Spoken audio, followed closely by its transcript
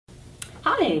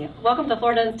Hi, welcome to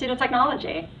Florida Institute of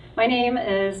Technology. My name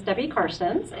is Debbie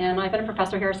Karstens, and I've been a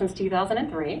professor here since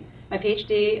 2003. My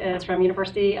PhD is from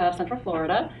University of Central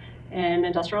Florida in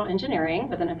industrial engineering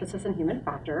with an emphasis in human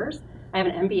factors. I have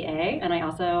an MBA, and I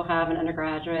also have an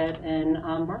undergraduate in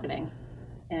marketing.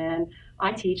 And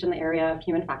I teach in the area of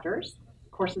human factors,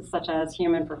 courses such as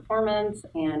human performance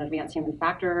and advanced human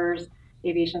factors,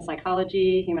 aviation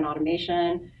psychology, human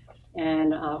automation,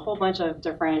 and a whole bunch of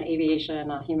different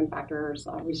aviation human factors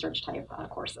research type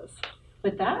courses.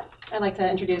 With that, I'd like to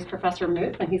introduce Professor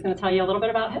Muth, and he's going to tell you a little bit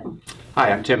about him.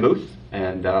 Hi, I'm Tim Muth,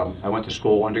 and I went to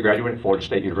school undergraduate at Florida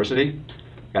State University,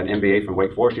 got an MBA from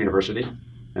Wake Forest University,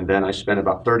 and then I spent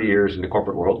about 30 years in the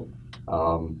corporate world.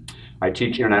 I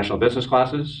teach international business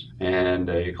classes and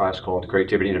a class called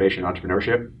Creativity, Innovation,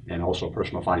 Entrepreneurship, and also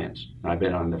Personal Finance. I've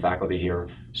been on the faculty here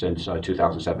since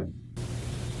 2007.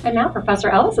 And now Professor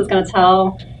Ellis is going to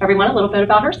tell everyone a little bit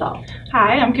about herself.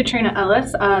 Hi, I'm Katrina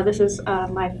Ellis. This is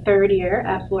my third year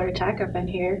at Florida Tech. I've been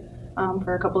here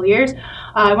for a couple of years.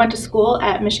 I went to school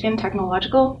at Michigan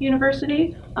Technological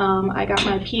University. I got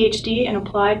my PhD in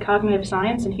Applied Cognitive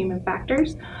Science and Human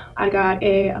Factors. I got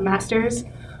a master's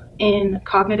in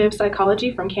Cognitive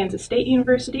Psychology from Kansas State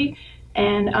University.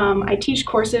 And I teach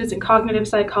courses in cognitive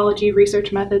psychology,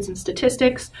 research methods, and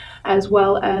statistics, as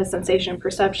well as sensation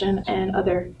perception and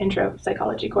other intro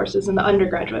psychology courses in the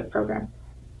undergraduate program.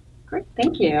 Great,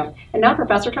 thank you. And now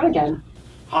Professor Turnigan.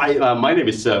 Hi, my name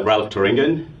is Ralph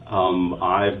Turnigan.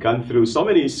 I've gone through so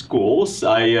many schools.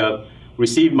 I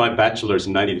received my bachelor's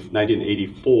in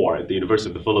 1984 at the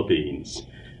University of the Philippines.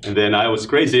 And then I was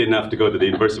crazy enough to go to the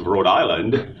University of Rhode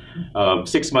Island.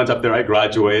 6 months after I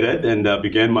graduated and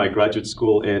began my graduate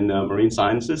school in marine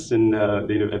sciences at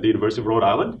the University of Rhode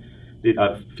Island.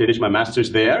 I finished my master's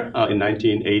there in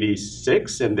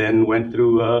 1986 and then went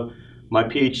through my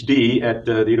PhD at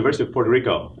the University of Puerto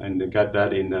Rico and got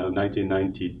that in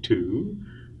 1992.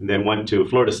 And then went to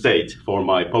Florida State for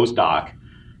my postdoc.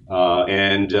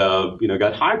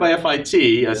 Got hired by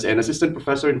FIT as an assistant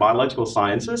professor in biological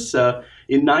sciences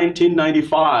in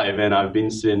 1995, and I've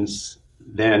been since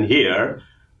then here,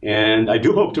 and I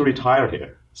do hope to retire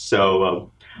here.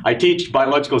 So I teach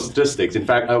biological statistics. In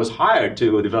fact, I was hired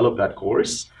to develop that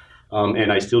course,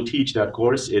 and I still teach that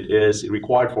course. It is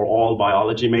required for all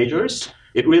biology majors.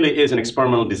 It really is an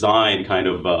experimental design kind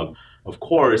of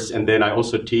course, and then I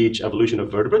also teach evolution of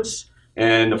vertebrates.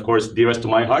 And of course, dearest to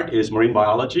my heart is marine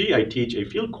biology. I teach a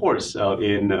field course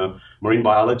in marine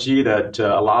biology that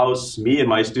allows me and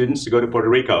my students to go to Puerto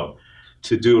Rico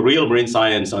to do real marine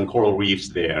science on coral reefs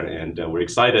there. And we're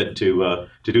excited to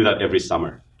do that every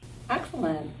summer.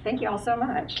 Excellent. Thank you all so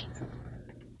much.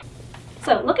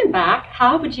 So looking back,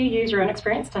 how would you use your own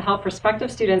experience to help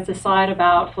prospective students decide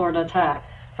about Florida Tech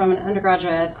from an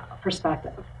undergraduate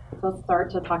perspective? So let's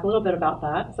start to talk a little bit about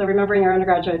that. So remembering your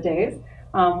undergraduate days,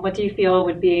 what do you feel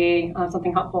would be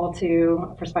something helpful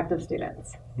to prospective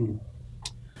students?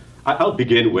 I'll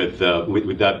begin with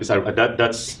that because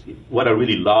that's what I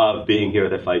really love being here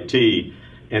at FIT,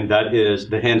 and that is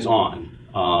the hands-on.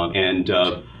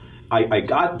 I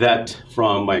got that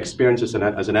from my experiences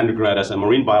as an undergrad, as a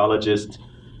marine biologist.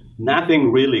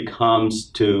 Nothing really comes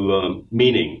to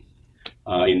meaning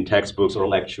in textbooks or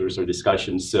lectures or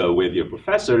discussions with your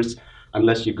professors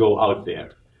unless you go out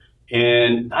there.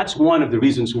 And that's one of the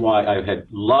reasons why I had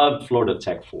loved Florida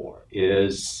Tech for,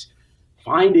 is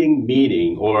finding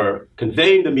meaning or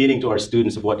conveying the meaning to our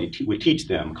students of what we teach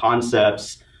them,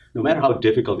 concepts, no matter how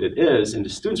difficult it is. And the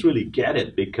students really get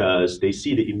it because they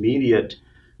see the immediate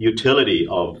utility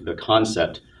of the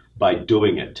concept by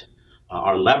doing it.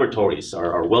 Our laboratories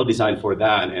are well designed for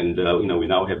that, and we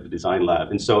now have the design lab.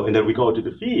 And then we go to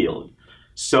the field.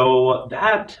 So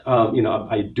that,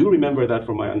 I do remember that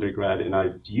from my undergrad, and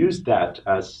I've used that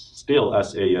as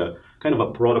a kind of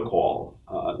a protocol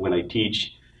when I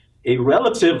teach a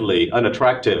relatively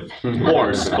unattractive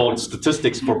course called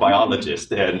Statistics for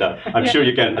Biologists, and I'm sure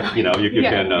you can,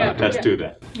 attest to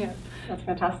that. Yeah, that's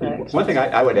fantastic. One thing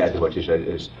I would add to what you said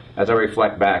is, as I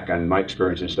reflect back on my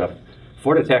experience and stuff,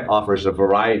 Florida Tech offers a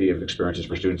variety of experiences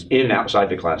for students in and outside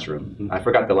the classroom. I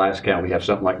forgot the last count. We have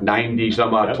something like 90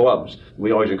 some odd clubs.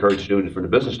 We always encourage students from the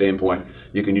business standpoint,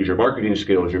 you can use your marketing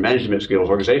skills, your management skills,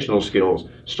 organizational skills,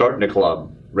 starting a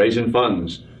club, raising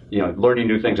funds, learning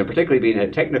new things, and particularly being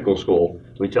at technical school,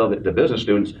 we tell the business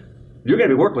students, you're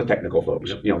going to be working with technical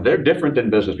folks. They're different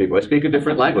than business people. They speak a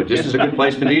different language. This is a good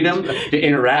place to meet them, to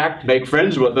interact, make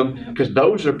friends with them, because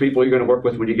those are people you're going to work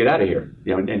with when you get out of here,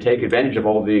 and take advantage of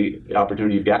all the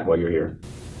opportunity you've got while you're here.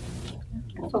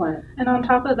 Excellent. And on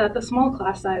top of that, the small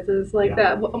class sizes, like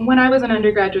Yeah. that. When I was an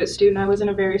undergraduate student, I was in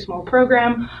a very small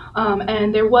program,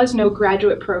 and there was no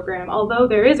graduate program. Although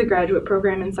there is a graduate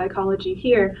program in psychology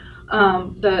here,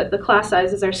 the class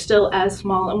sizes are still as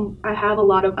small. And I have a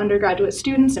lot of undergraduate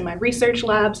students in my research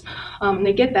labs, and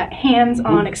they get that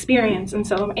hands-on experience, and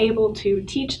so I'm able to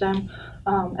teach them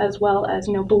as well as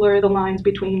blur the lines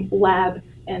between lab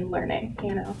and learning.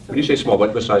 So. When you say small,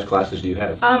 what size classes do you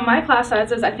have? My class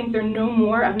sizes, I think they're no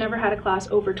more. I've never had a class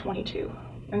over 22.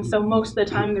 And so most of the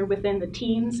time they're within the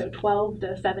teens, so 12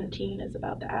 to 17 is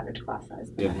about the average class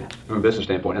size that I have. From a business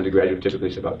standpoint, undergraduate typically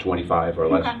is about 25 or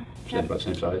less. Okay. It's about the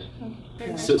same size.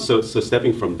 So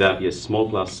stepping from that, yes, small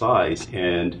class size,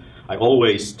 and I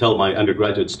always tell my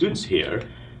undergraduate students here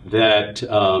that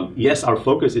yes, our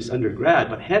focus is undergrad,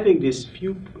 but having these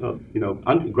few,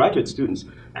 undergraduate students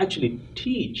actually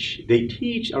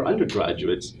teach our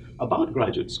undergraduates about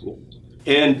graduate school,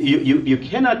 and you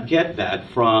cannot get that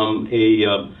from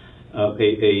a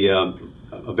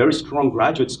very strong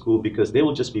graduate school because they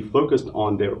will just be focused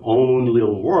on their own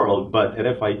little world. But at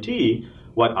FIT,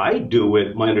 what I do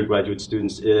with my undergraduate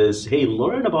students is, hey,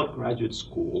 learn about graduate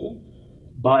school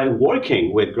by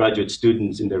working with graduate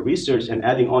students in their research and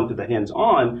adding on to the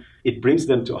hands-on. It brings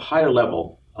them to a higher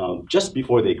level just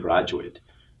before they graduate.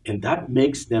 And that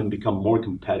makes them become more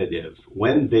competitive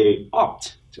when they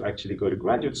opt to actually go to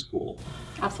graduate school.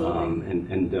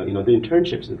 Absolutely. The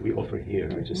internships that we offer here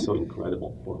are just so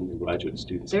incredible for undergraduate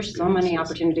students. There's so many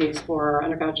opportunities for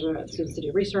undergraduate students to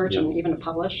do research and even to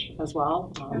publish as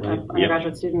well.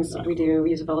 Undergraduate students, we do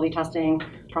usability testing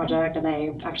project, and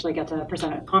they actually get to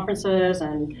present at conferences,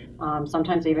 and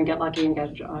sometimes they even get lucky and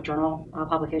get a journal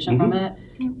publication from it.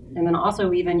 And then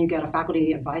also even you get a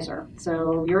faculty advisor.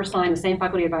 So you're assigned the same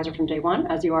faculty advisor from day one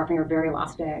as you are from your very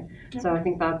last day. So I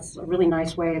think that's a really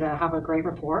nice way to have a great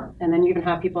rapport. And then you even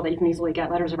have people that you can easily get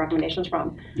letters of recommendations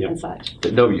from and such.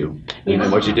 That know you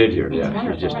and what you did here. It's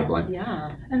It's just a blank.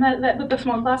 And that with the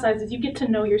small class sizes, you get to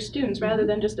know your students rather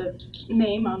than just a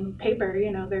name on paper.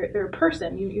 They're a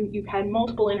person. You've had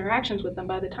multiple interactions with them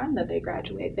by the time that they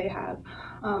graduate. They have,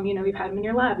 you've had them in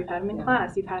your lab, you've had them in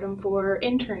class, you've had them for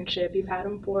internship, you've had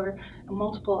them for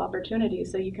multiple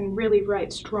opportunities. So you can really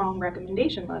write strong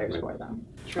recommendation letters for them.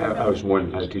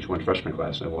 I teach one freshman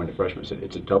class, and I warned the freshmen, said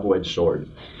it's a double-edged sword.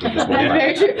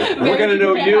 Very true. We're going to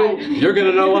know you, you're going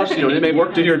to know us. It may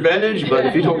work to your advantage, but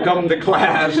if you don't come to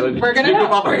class, we're going to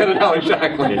know. We're going to know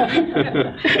exactly.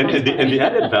 and the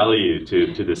added value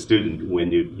to the student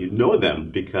when you know them,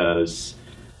 because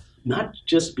not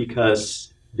just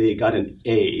because they got an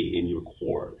A in your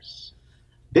course,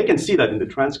 they can see that in the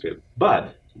transcript,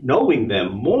 but knowing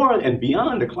them more and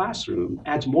beyond the classroom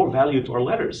adds more value to our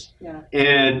letters.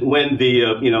 And when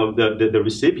the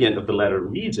recipient of the letter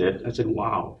reads it, I said,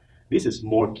 wow, this is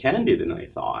more candid than I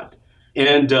thought.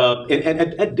 And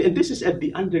this is at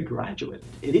the undergraduate.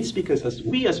 It is because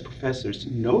we as professors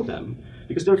know them,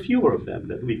 because there are fewer of them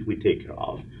that we take care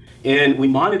of. And we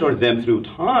monitor them through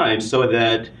time so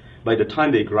that by the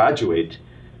time they graduate,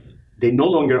 they no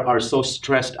longer are so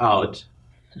stressed out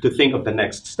to think of the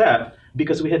next step,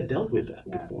 because we had dealt with that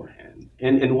beforehand.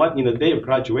 And what the day of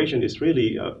graduation is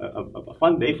really a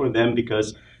fun day for them,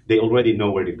 because they already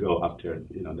know where to go after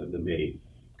the May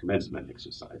commencement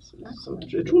exercise. So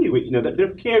truly,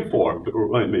 they're cared for.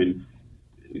 I mean,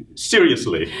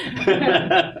 seriously.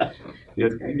 The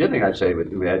other thing I'd say,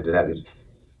 we add to that is,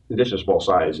 in addition to small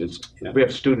size, we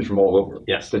have students from all over.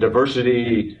 Yes. The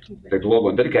diversity, the global,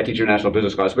 and I teach international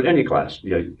business class, but any class.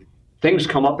 Things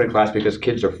come up in class because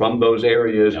kids are from those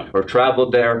areas or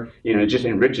traveled there. It just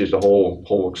enriches the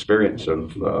whole experience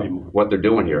of what they're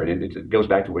doing here. And it goes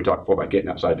back to what we talked before about getting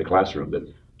outside the classroom.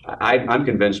 That I'm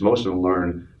convinced most of them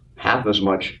learn half as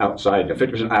much outside,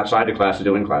 50% outside the class as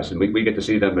do in class. And we get to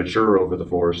see them mature over the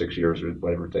 4 or 6 years or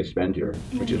whatever they spend here,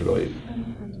 which is really...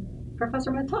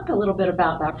 Professor, want to talk a little bit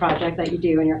about that project that you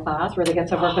do in your class where they get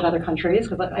to work with other countries?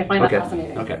 Because I find that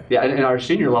fascinating. Okay. Yeah, in our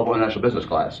senior level international business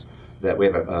class, that we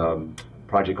have a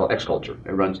project called X-Culture.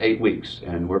 It runs 8 weeks,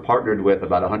 and we're partnered with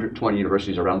about 120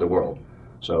 universities around the world.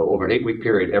 So over an 8-week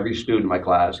period, every student in my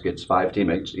class gets 5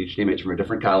 teammates. Each teammate's from a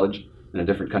different college in a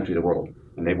different country of the world.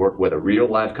 And they work with a real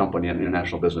live company on an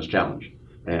international business challenge.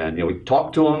 And we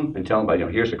talk to them and tell them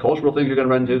about, here's the cultural things you're going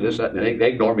to run into, this, that, and they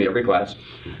ignore me every class.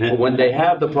 But when they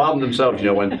have the problem themselves,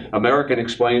 when American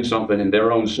explains something in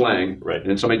their own slang,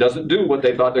 and somebody doesn't do what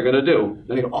they thought they're going to do,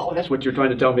 then they go, oh, that's what you're trying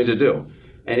to tell me to do.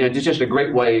 And it's just a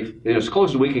great way, as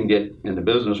close as we can get in the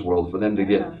business world for them to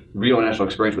get real national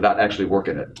experience without actually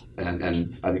working it.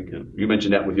 And I think you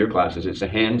mentioned that with your classes. It's a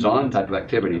hands-on type of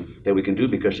activity that we can do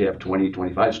because you have 20,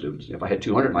 25 students. If I had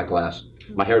 200 in my class,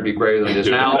 my hair would be grayer than it is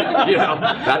now.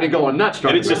 I'd be going nuts.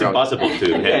 And it's just impossible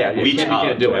to reach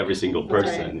out to it. every single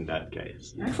person in that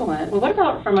case. Excellent. Well, what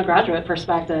about from a graduate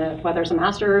perspective, whether it's a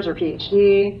master's or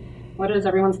PhD? What is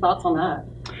everyone's thoughts on that?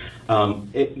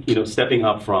 Stepping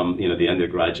up from the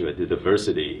undergraduate, the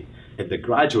diversity at the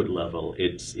graduate level,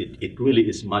 it really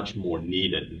is much more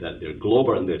needed that they're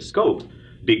global in their scope,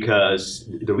 because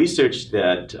the research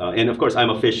that and of course I'm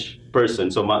a fish person,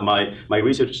 so my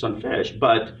research is on fish,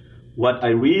 but what I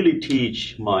really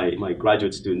teach my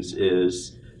graduate students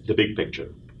is the big picture.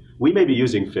 We may be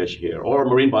using fish here or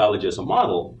marine biology as a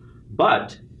model,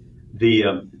 but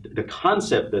the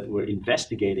concept that we're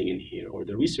investigating in here, or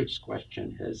the research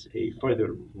question, has a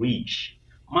further reach,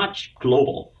 much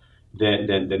global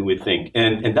than we think.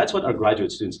 And that's what our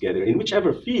graduate students get in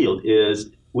whichever field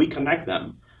is we connect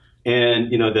them.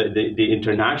 And the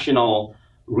international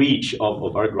reach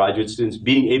of our graduate students,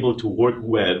 being able to work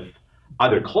with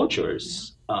other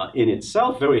cultures in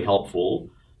itself very helpful.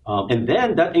 And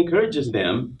then that encourages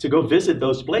them to go visit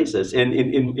those places. And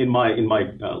in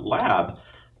my lab,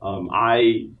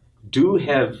 I do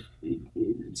have,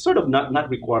 sort of not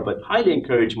required, but highly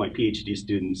encourage my PhD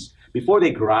students before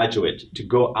they graduate to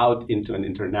go out into an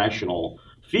international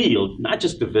field, not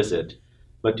just to visit,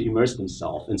 but to immerse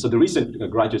themselves. And so the recent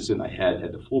graduate student I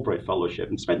had the Fulbright Fellowship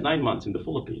and spent 9 months in the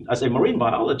Philippines as a marine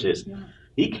biologist. Yeah.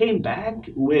 He came back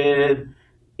with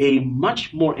a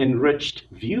much more enriched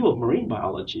view of marine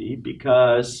biology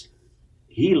because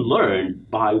he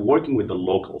learned by working with the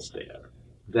locals there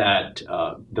that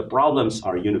the problems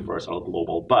are universal,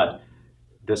 global, but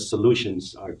the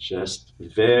solutions are just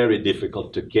very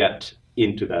difficult to get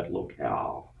into that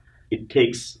locale. It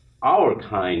takes our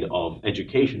kind of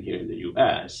education here in the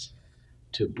US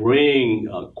to bring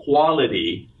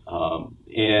quality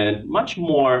and much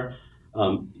more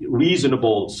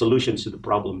reasonable solutions to the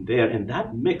problem there. And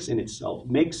that mix in itself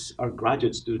makes our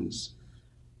graduate students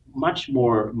much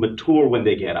more mature when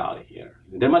they get out of here.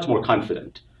 They're much more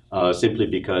confident. Simply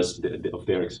because of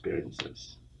their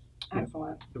experiences.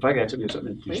 Excellent. If I could add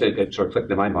something you said that sort of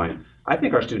clicked in my mind, I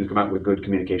think our students come out with good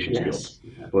communication skills,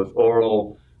 both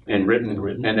oral and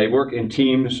written, and they work in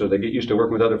teams, so they get used to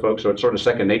working with other folks, so it's sort of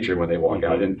second nature when they walk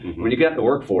out. And when you get out in the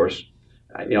workforce,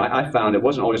 I found it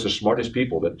wasn't always the smootest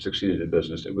people that succeeded in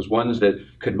business. It was ones that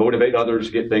could motivate others,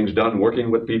 get things done,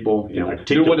 working with people,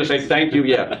 knew when to say thank you,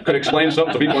 could explain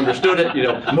something so people understood it,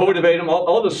 motivate them,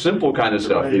 all the simple kind of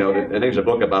stuff. I think there's a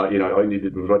book about, all you need to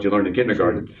do is what you learned in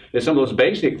kindergarten. It's some of those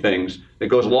basic things that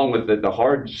goes along with the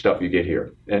hard stuff you get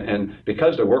here. And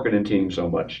because they're working in teams so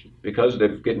much, because they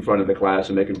get in front of the class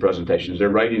and making presentations, they're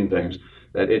writing things,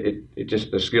 that it just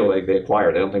the skill they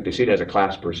acquired. I don't think they see it as a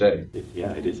class per se.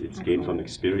 It is. It's gained from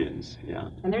experience. Yeah.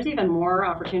 And there's even more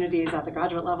opportunities at the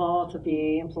graduate level to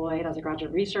be employed as a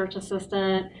graduate research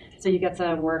assistant. So you get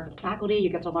to work with faculty. You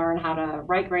get to learn how to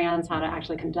write grants, how to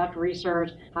actually conduct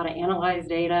research, how to analyze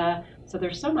data. So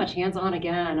there's so much hands-on.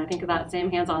 Again, I think that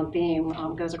same hands-on theme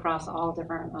goes across all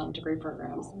different degree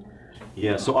programs.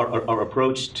 Yeah. So our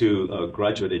approach to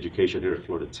graduate education here at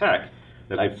Florida Tech,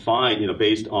 that I find,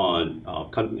 based on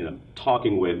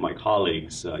talking with my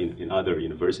colleagues in other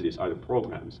universities, other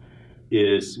programs,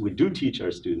 is we do teach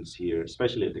our students here,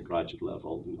 especially at the graduate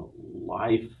level,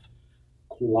 life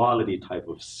quality type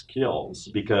of skills,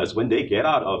 because when they get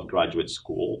out of graduate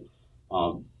school,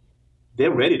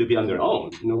 they're ready to be on their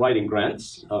own, writing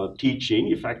grants,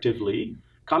 teaching effectively,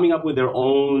 coming up with their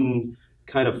own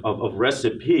kind of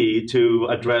recipe to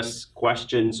address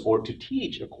questions or to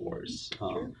teach a course.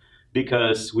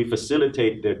 Because we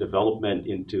facilitate their development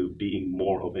into being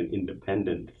more of an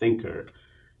independent thinker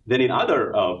than in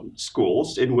other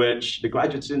schools in which the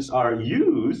graduate students are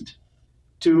used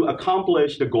to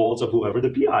accomplish the goals of whoever the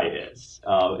PI is.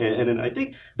 And I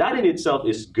think that in itself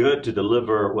is good to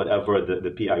deliver whatever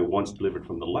the PI wants delivered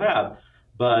from the lab,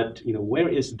 but where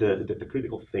is the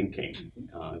critical thinking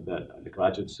that the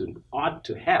graduate student ought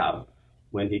to have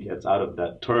when he gets out of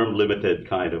that term-limited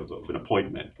kind of an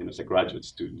appointment as a graduate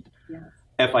student. Yes.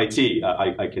 FIT,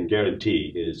 I can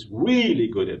guarantee, is really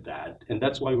good at that, and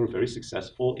that's why we're very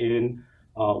successful in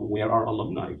where our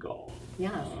alumni go.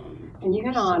 Yes, and you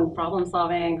hit on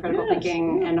problem-solving, critical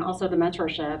thinking, and also the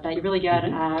mentorship that you really get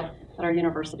at our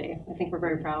university. I think we're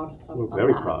very proud of We're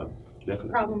very proud.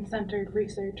 Definitely. problem-centered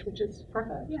research, which is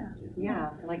Perfect. yeah. Yeah,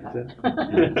 I like that.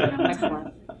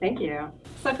 Excellent. Thank you.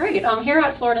 So great. Here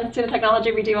at Florida Institute of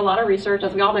Technology, we do a lot of research,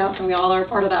 as we all know, and we all are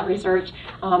part of that research.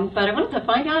 But I wanted to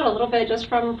find out a little bit just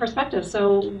from perspective.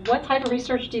 So what type of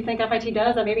research do you think FIT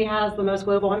does that maybe has the most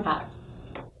global impact?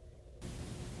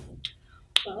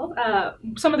 Well,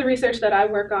 some of the research that I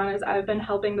work on is I've been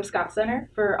helping the Scott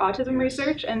Center for Autism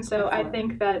Research, and so I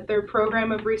think that their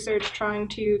program of research trying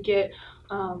to get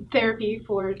therapy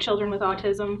for children with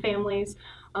autism, families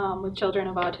with children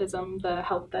of autism, the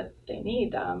help that they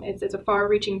need. It's a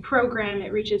far-reaching program.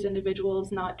 It reaches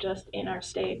individuals not just in our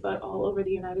state, but all over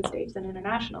the United States and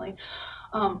internationally.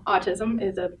 Autism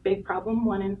is a big problem.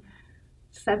 1 in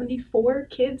 74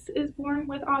 kids is born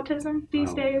with autism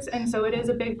these days, and so it is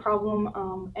a big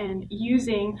problem, and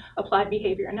using applied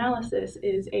behavior analysis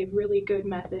is a really good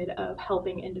method of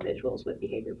helping individuals with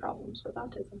behavior problems with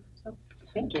autism. So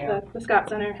Thank you. the Scott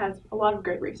Center has a lot of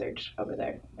great research over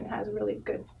there and has a really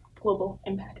good global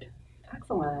impact.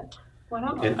 Excellent. What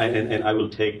else? And I will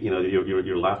take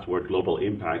your last word, global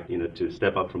impact, to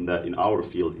step up from that in our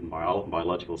field in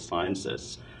biological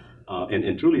sciences.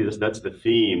 And truly, that's the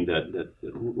theme that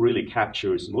really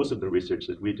captures most of the research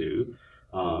that we do.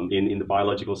 In the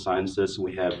biological sciences,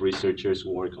 we have researchers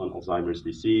who work on Alzheimer's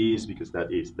disease, because that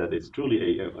is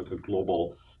truly a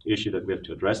global issue that we have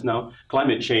to address now.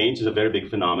 Climate change is a very big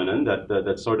phenomenon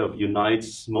that sort of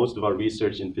unites most of our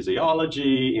research in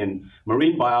physiology, in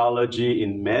marine biology,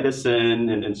 in medicine,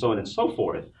 and so on and so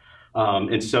forth. Some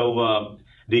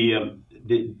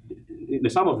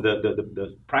of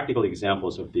the practical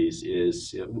examples of these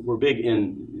is we're big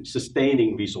in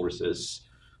sustaining resources,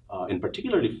 and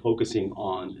particularly focusing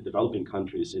on developing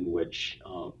countries in which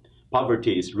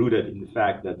poverty is rooted in the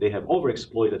fact that they have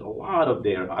overexploited a lot of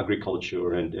their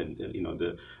agriculture and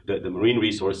the marine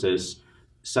resources,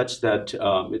 such that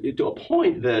to a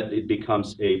point that it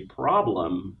becomes a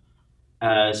problem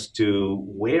as to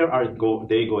where are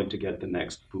they going to get the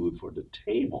next food for the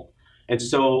table. And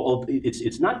so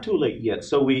it's not too late yet.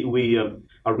 So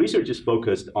our research is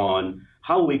focused on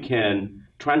how we can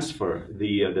transfer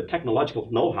the technological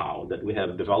know-how that we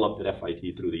have developed at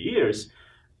FIT through the years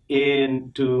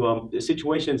into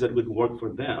situations that would work for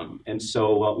them. And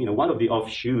so one of the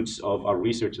offshoots of our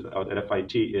research at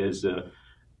FIT is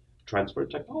transfer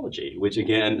technology, which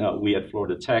again we at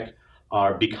Florida Tech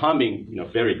are becoming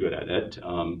very good at it.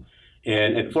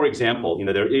 And for example,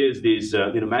 there is this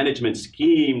management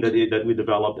scheme that we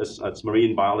developed as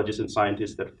marine biologists and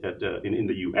scientists in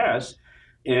the U.S.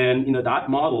 And that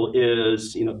model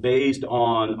is based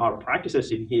on our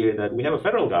practices in here, that we have a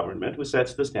federal government who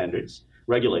sets the standards,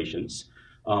 regulations,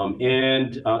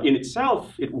 and in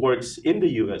itself it works in the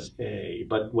USA.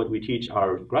 But what we teach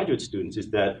our graduate students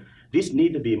is that these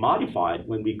need to be modified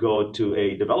when we go to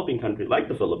a developing country like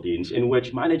the Philippines, in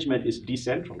which management is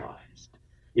decentralized.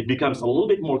 It becomes a little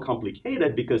bit more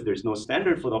complicated because there's no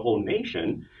standard for the whole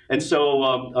nation. And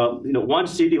so, one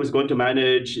city was going to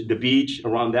manage the beach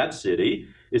around that city,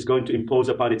 is going to impose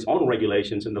upon its own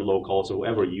regulations, and the locals or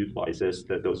whoever utilizes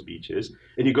those beaches.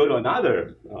 And you go to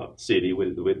another city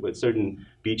with certain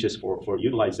beaches for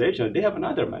utilization, they have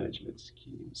another management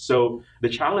scheme. So the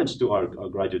challenge to our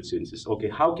graduate students is, okay,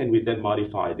 how can we then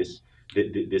modify this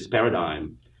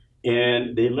paradigm?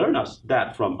 And they learn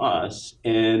that from us,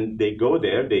 and they go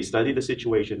there, they study the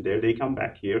situation there, they come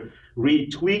back here,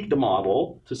 retweak the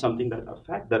model to something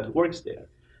that works there.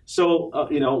 So,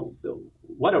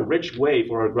 what a rich way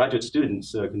for our graduate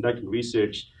students conducting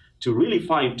research to really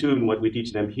fine-tune what we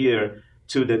teach them here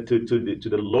to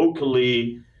the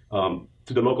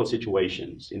local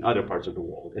situations in other parts of the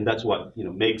world. And that's what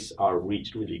makes our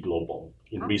reach really global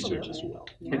in research as well.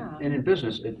 Yeah. And in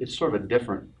business, it's sort of a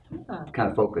different kind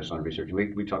of focus on research.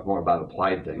 We talk more about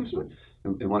applied things.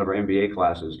 In one of our MBA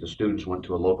classes, the students went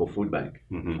to a local food bank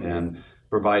and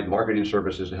provide marketing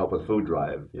services to help with food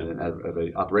drive. And as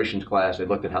an operations class, they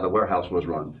looked at how the warehouse was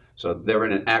run. So they're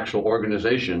in an actual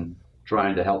organization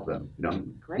trying to help them.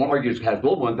 One argues it has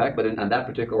global impact, but on that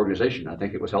particular organization, I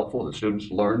think it was helpful. The students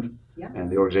learned,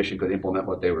 and the organization could implement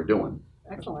what they were doing.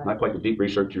 Excellent. Not quite the deep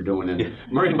research you're doing in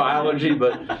marine biology,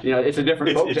 but it's a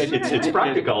different focus. It's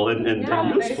practical and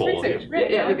useful.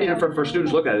 Yeah, for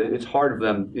students to look at it, it's hard for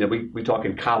them. We talk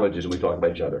in colleges and we talk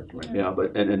about each other.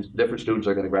 But different students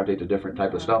are going to gravitate to different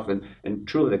type of stuff, and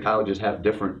truly the colleges have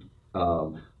different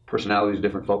personalities,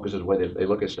 different focuses, the way they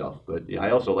look at stuff. But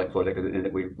I also like Florida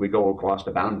that we go across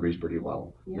the boundaries pretty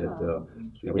well. We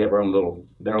have our own little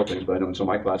narrow things, but I know in some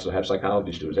of my classes I have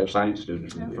psychology students, I have science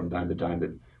students from time to time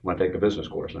that want to take a business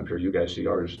course. And I'm sure you guys see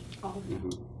ours. Oh.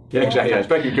 Yeah, exactly. Yeah, it's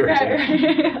making you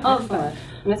curious. Awesome.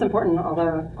 And it's important,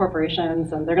 although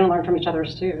corporations, and they're going to learn from each other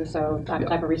too. So that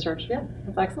type of research, yeah,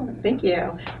 that's excellent. Thank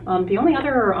you. The only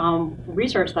other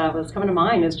research that was coming to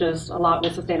mind is just a lot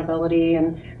with sustainability.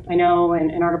 And I know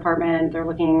in our department, they're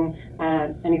looking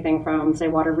at anything from, say,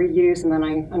 water reuse. And then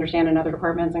I understand in other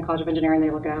departments in College of Engineering,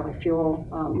 they look at like fuel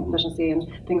efficiency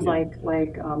and things like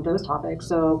those topics.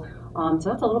 So so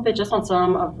that's a little bit just on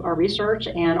some of our research,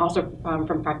 and also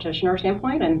from a practitioner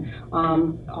standpoint, and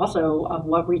also of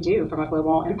what we do from a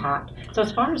global impact. So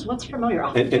as far as what's familiar,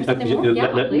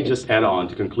 let me just add on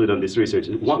to conclude on this research.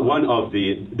 One of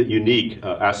the unique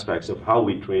aspects of how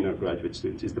we train our graduate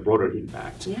students is the broader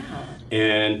impact. Yeah.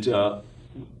 And a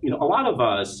lot of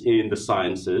us in the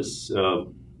sciences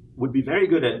would be very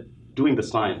good at doing the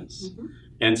science. Mm-hmm.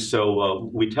 And so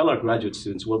we tell our graduate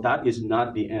students, well, that is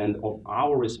not the end of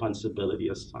our responsibility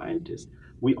as scientists.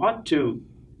 We ought to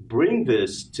bring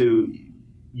this to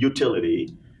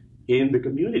utility in the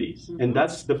communities, mm-hmm. and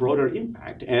that's the broader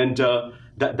impact. And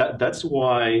that's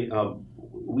why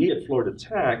we at Florida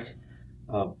Tech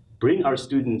bring our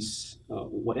students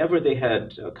whatever they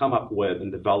had come up with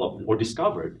and developed or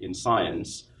discovered in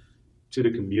science to the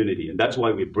community, and that's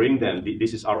why we bring them.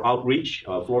 This is our outreach.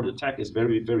 Florida Tech is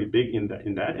very, very big in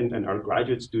that, and our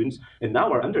graduate students, and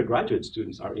now our undergraduate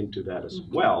students are into that as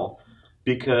well,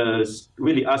 because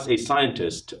really, as a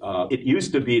scientist, it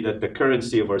used to be that the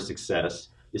currency of our success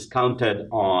is counted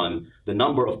on the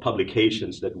number of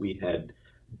publications that we had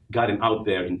gotten out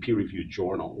there in peer-reviewed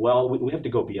journal. Well, we have to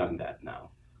go beyond that now.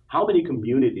 How many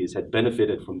communities had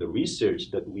benefited from the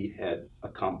research that we had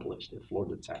accomplished at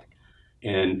Florida Tech?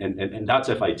 And that's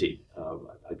FIT.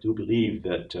 I do believe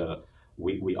that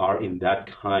we are in that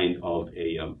kind of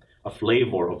a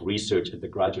flavor of research at the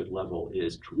graduate level,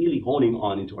 is really honing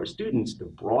on into our students the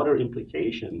broader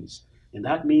implications, and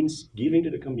that means giving to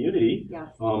the community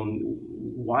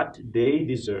what they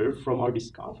deserve from our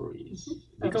discoveries.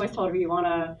 Mm-hmm. I've always told you want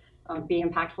to be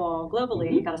impactful globally,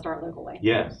 mm-hmm. you got to start locally.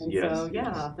 Yes, and yes.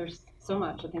 So there's so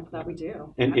much I think that we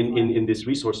do. And in this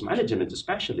resource management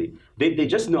especially, they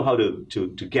just know how to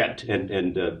get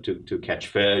and to catch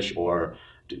fish or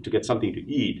to get something to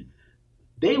eat.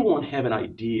 They won't have an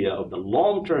idea of the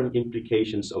long-term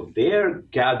implications of their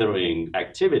gathering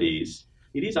activities.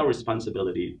 It is our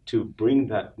responsibility to bring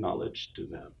that knowledge to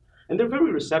them. And they're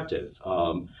very receptive.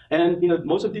 And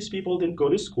most of these people didn't go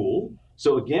to school.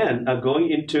 So again, going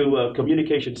into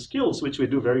communication skills, which we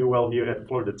do very well here at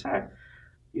Florida Tech,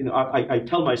 I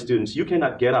tell my students, you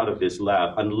cannot get out of this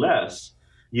lab unless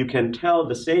you can tell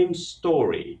the same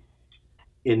story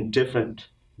in different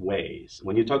ways.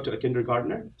 When you talk to a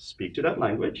kindergartner, speak to that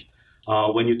language.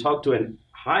 When you talk to a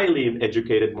highly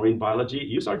educated marine biology,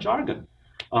 use our jargon.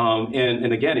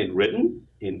 And again, in written,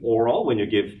 in oral, when you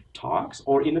give talks,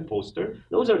 or in a poster,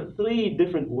 those are 3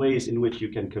 different ways in which you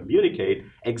can communicate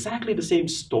exactly the same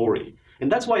story. And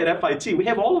that's why at FIT, we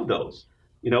have all of those.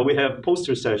 We have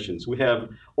poster sessions, we have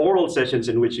oral sessions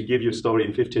in which you give your story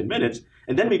in 15 minutes,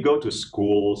 and then we go to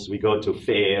schools, we go to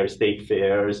fairs, state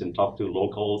fairs, and talk to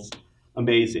locals.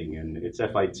 Amazing, and it's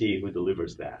FIT who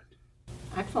delivers that.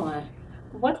 Excellent.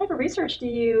 What type of research do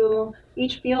you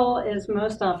each feel is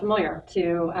most familiar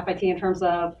to FIT in terms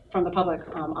of from the public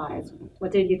eyes?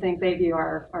 What did you think they view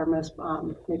our most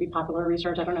maybe popular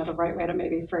research? I don't know the right way to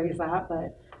maybe phrase that,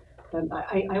 but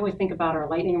I always think about our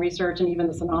lightning research and even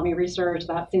the tsunami research.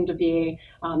 That seemed to be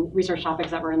research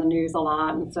topics that were in the news a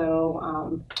lot, and so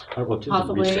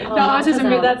possibly. No,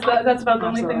 autism. That's about the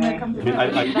only thing that comes to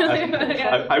mind.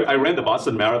 I ran the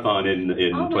Boston Marathon in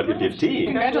 2015.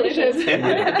 Congratulations!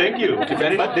 Thank you.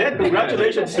 But then,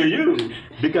 congratulations to you,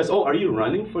 because are you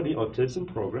running for the autism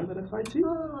program at FIT?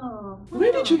 Oh,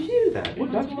 where did you hear that?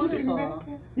 What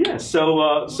wonderful. Yes.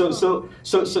 So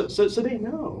they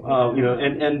know.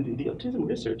 And the autism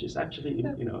research is actually,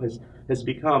 has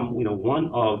become,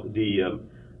 one of the,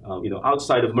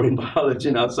 outside of marine biology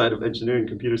and outside of engineering,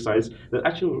 computer science, that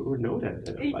actually we're known at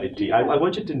FIT. I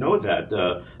want you to know that.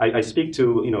 I speak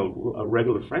to,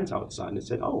 regular friends outside, and they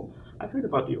said, "Oh, I heard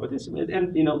about the autism,"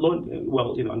 and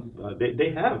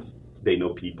they know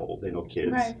people, they know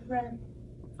kids. Right.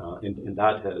 And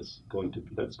that's going to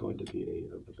be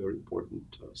a very important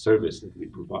service that we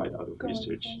provide out of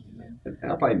research. And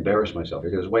I'll probably embarrass myself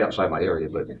because it's way outside my area,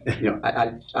 but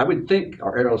I would think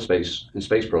our aerospace and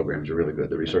space programs are really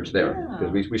good. The research there,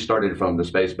 because we started from the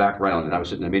space background, and I was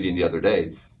sitting in a meeting the other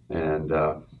day, and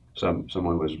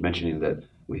someone was mentioning that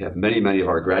we have many of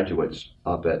our graduates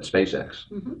up at SpaceX,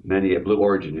 many at Blue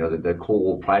Origin, the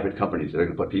cool private companies that are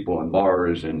going to put people on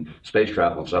Mars and space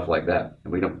travel and stuff like that.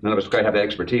 And none of us quite have that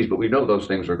expertise, but we know those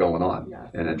things are going on,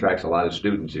 and it attracts a lot of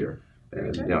students here.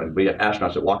 And, we have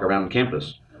astronauts that walk around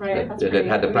campus. Right, that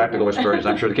had the practical experience.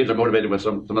 I'm sure the kids are motivated with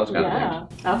some else kind of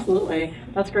things. Yeah, absolutely.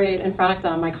 That's great. In fact,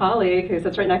 my colleague who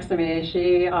sits right next to me,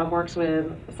 she works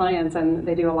with science, and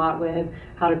they do a lot with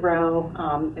how to grow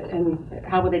and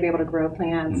how would they be able to grow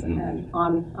plants and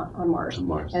on Mars.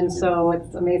 And so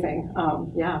it's amazing.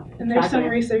 Yeah. And there's some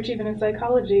research even in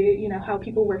psychology, how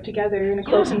people work together in a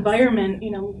close environment,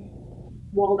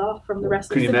 walled off from the rest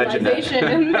of civilization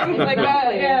and things like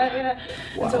that. Yeah.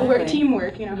 Wow. So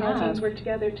teamwork, how teams work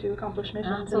together to accomplish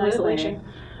missions in isolation.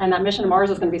 And that mission to Mars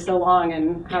is going to be so long,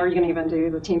 and how are you going to even do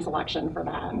the team selection for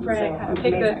that? Right.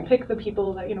 So, pick the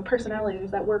people that,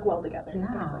 personalities that work well together.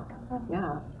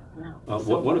 Yeah.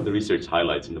 One of the research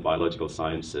highlights in the biological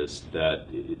sciences that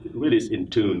really is in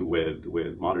tune with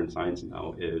modern science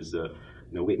now is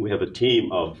we have a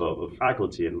team of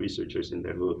faculty and researchers in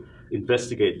there who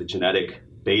investigate the genetic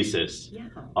basis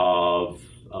of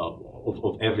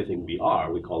everything we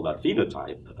are. We call that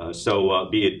phenotype. So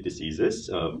be it diseases.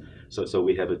 So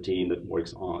we have a team that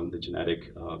works on the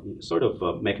genetic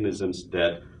mechanisms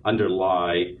that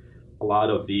underlie a lot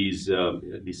of these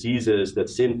diseases that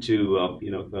seem to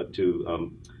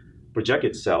project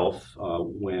itself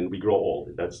when we grow old.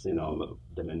 That's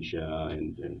dementia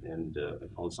and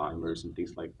Alzheimer's and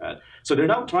things like that. So they're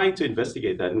now trying to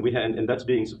investigate that, and that's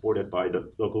being supported by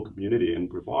the local community in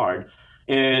Brevard,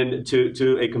 and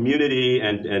to a community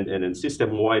and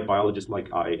system-wide biologists like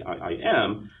I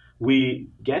am. We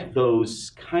get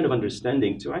those kind of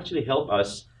understanding to actually help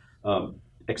us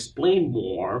explain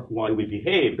more why we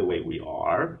behave the way we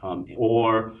are,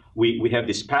 or we have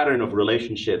this pattern of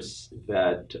relationships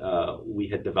that we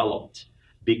had developed,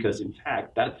 because in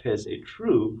fact that has a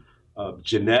true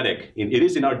genetic, it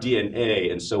is in our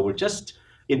DNA, and so we're just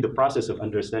in the process of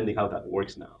understanding how that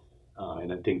works now,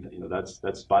 and I think that,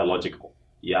 that's biological.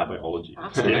 Yeah, biology.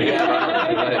 Absolutely.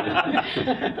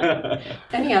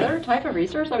 Any other type of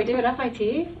research that we do at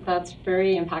FIT that's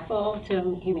very impactful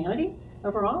to humanity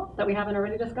overall that we haven't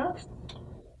already discussed?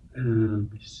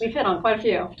 We've hit on quite a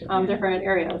few different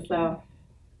areas, so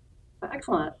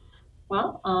excellent.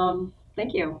 Well,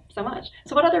 thank you so much.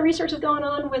 So what other research is going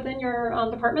on within your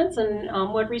departments, and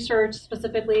what research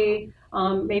specifically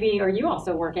maybe are you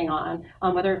also working on,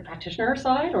 whether practitioner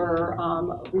side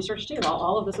or research too?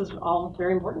 All of this is all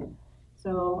very important.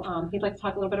 So he'd like to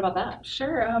talk a little bit about that.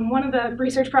 Sure. One of the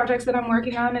research projects that I'm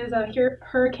working on is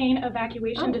hurricane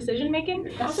evacuation decision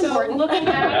making. That's important. Looking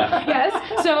at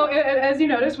yes. So as you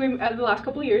noticed, the last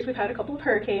couple of years we've had a couple of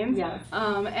hurricanes. Yes.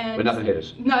 And but nothing hit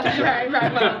us. Right.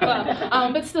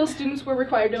 Well, but still, students were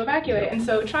required to evacuate, and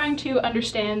so trying to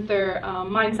understand their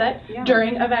mindset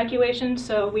during evacuation.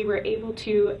 So we were able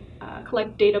to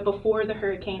collect data before the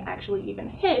hurricane actually even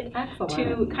hit. Excellent.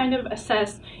 To kind of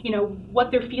assess,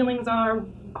 what their feelings are.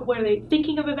 What are they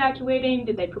thinking of evacuating?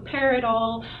 Did they prepare at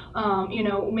all?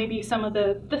 Maybe some of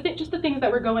just the things that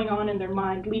were going on in their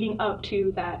mind leading up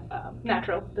to that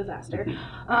natural disaster.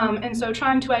 And so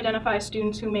trying to identify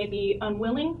students who may be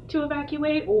unwilling to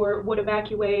evacuate or would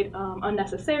evacuate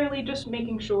unnecessarily, just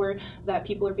making sure that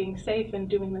people are being safe and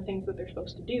doing the things that they're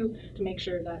supposed to do to make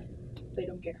sure that they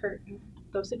don't get hurt in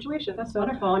those situations. That's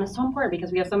wonderful, and it's so important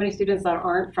because we have so many students that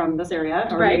aren't from this area,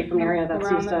 or maybe from the area that's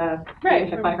used to being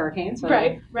hit by hurricanes. So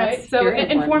right. So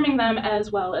informing them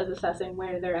as well as assessing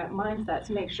where they're at mindset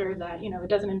to make sure that it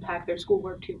doesn't impact their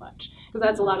schoolwork too much, because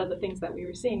that's a lot of the things that we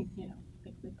were seeing.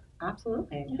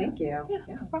 Absolutely. Thank you. Yeah.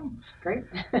 No problem. Great.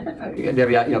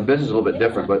 Debbie, business is a little bit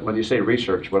different, but when you say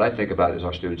research, what I think about is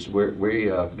our students.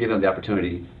 We give them the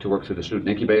opportunity to work through the student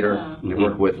incubator. We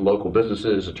work with local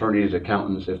businesses, attorneys,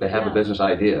 accountants. If they have a business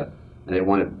idea and they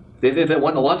want to, if they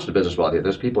want to launch the business idea,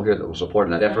 there's people here that will support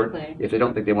in that effort. If they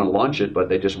don't think they want to launch it, but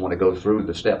they just want to go through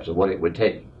the steps of what it would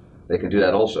take, they can do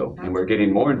that also. Absolutely. And we're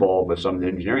getting more involved with some of the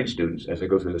engineering students as they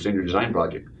go through the senior design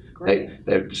project.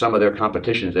 Some of their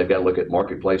competitions, they've got to look at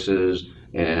marketplaces,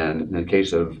 and in the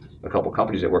case of a couple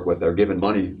companies they work with, they're given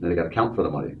money, and they've got to account for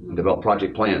the money and develop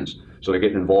project plans. So they're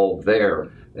getting involved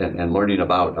there and learning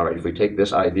about, all right, if we take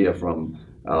this idea from,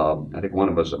 I think one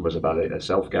of us was about a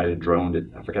self-guided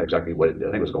drone. I forget exactly what it did.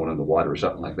 I think it was going in the water or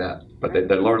something like that. But they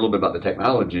learn a little bit about the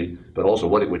technology, but also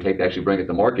what it would take to actually bring it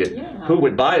to market. Who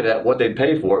would buy that, what they'd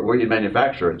pay for it, where you'd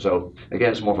manufacture it. So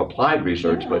again, it's more of applied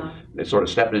research, but they sort of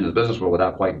stepping into the business world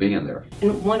without quite being there.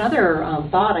 And one other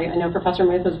thought, I know Professor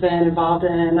Muth has been involved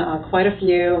in quite a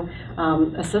few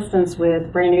assistance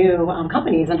with brand new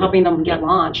companies and helping them get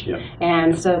launched. Yeah.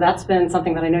 And so that's been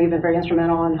something that I know you've been very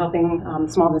instrumental in helping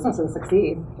small businesses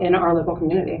succeed in our local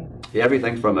community. Yeah,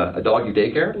 everything from a doggy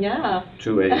daycare Yeah.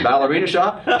 to a ballerina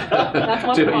shop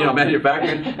to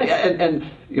manufacturing.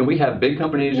 And we have big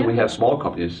companies and we have small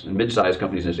companies and mid-sized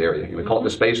companies in this area. We call it the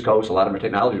Space Coast. A lot of them are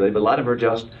technology related, but a lot of them are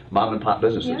just mom and pop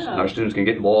businesses. Yeah. And our students can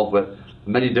get involved with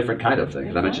many different kind of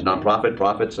things. I mentioned nonprofit,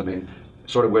 profits. I mean,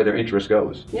 sort of where their interest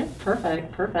goes. Yeah,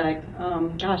 perfect.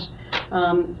 Gosh,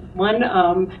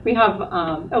 we have.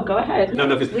 Oh, go ahead.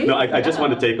 No, I just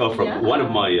want to take off from Yeah. one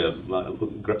of my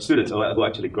students who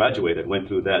actually graduated, went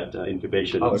through that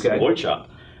incubation workshop,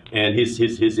 and he's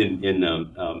in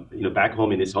back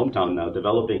home in his hometown now,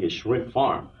 developing his shrimp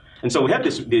farm. And so we have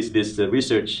this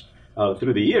research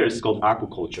through the years called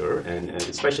aquaculture, and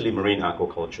especially marine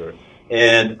aquaculture.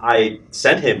 And I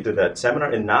sent him to that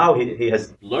seminar, and now he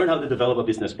has learned how to develop a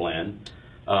business plan.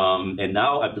 And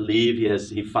now I believe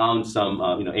he found some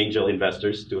angel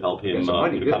investors to help him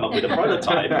come up with a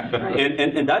prototype. Right.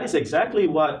 And that is exactly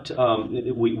what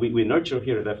we nurture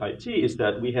here at FIT, is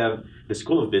that we have the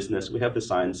School of Business, we have the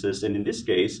sciences, and in this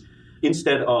case,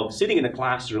 instead of sitting in a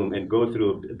classroom and go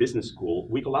through a business school,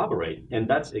 we collaborate. And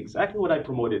that's exactly what I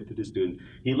promoted to the student.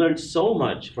 He learned so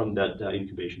much from that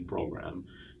incubation program.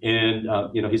 And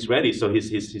he's ready, so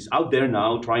he's out there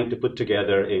now trying to put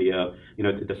together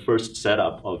the first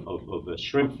setup of a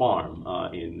shrimp farm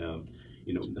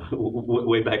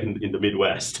way back in the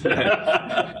Midwest.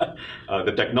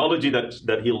 The technology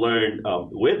that he learned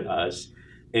with us,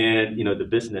 and the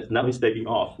business. Now he's taking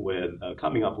off with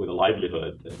coming up with a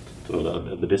livelihood through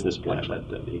the business plan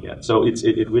that he gets. So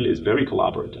it really is very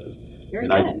collaborative,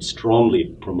 and I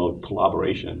strongly promote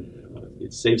collaboration.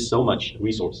 It saves so much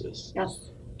resources. Yes.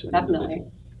 Definitely.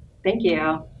 Thank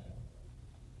you.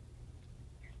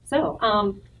 So,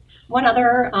 one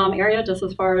other area, just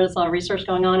as far as research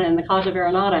going on in the College of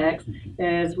Aeronautics,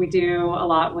 is we do a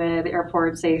lot with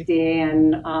airport safety,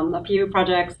 and a few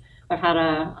projects I've had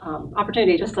an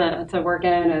opportunity just to work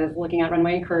in is looking at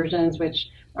runway incursions, which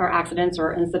are accidents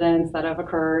or incidents that have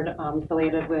occurred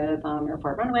related with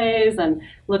airport runways, and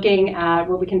looking at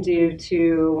what we can do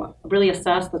to really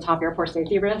assess the top airport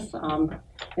safety risks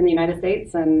in the United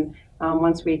States. And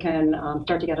once we can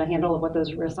start to get a handle of what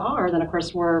those risks are, then of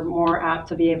course we're more apt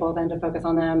to be able then to focus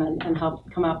on them and help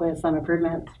come up with some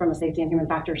improvements from a safety and human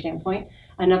factor standpoint.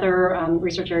 Another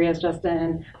research area is just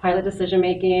in pilot decision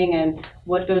making and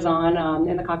what goes on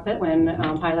in the cockpit when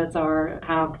pilots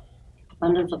have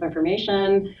abundance of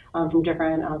information from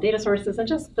different data sources, and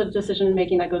just the decision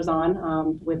making that goes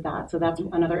on with that. So that's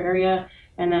another area.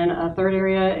 And then a third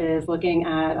area is looking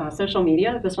at social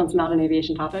media. This one's not an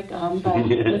aviation topic, but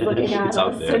it's looking at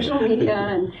social media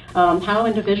and how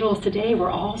individuals today, we're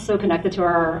all so connected to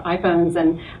our iPhones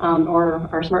and or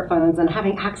our smartphones and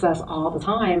having access all the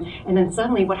time. And then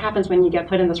suddenly what happens when you get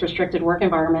put in this restricted work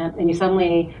environment and you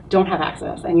suddenly don't have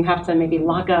access and you have to maybe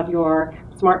lock up your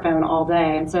smartphone all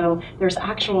day. And so there's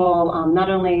actual, not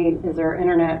only is there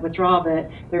internet withdrawal, but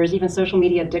there's even social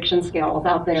media addiction scales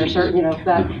out there,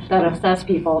 that assess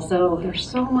people. So there's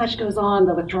so much goes on,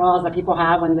 the withdrawals that people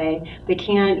have when they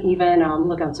can't even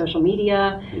look on social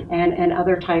media and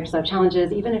other types of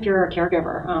challenges, even if you're a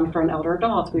caregiver for an elder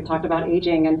adult. We've talked about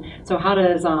aging, and so how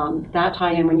does that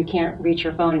tie in when you can't reach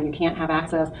your phone and you can't have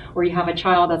access, or you have a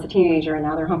child that's a teenager and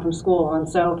now they're home from school, and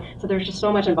so there's just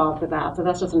so much involved with that. So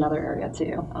that's just another area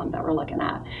too that we're looking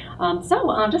at.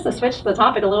 Just to switch the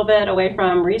topic a little bit away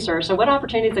from research, so what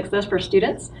opportunities exist for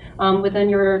students within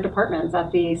your departments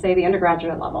at the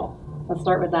undergraduate level? Let's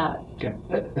start with that. Okay.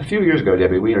 A few years ago,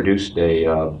 Debbie, we introduced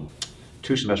a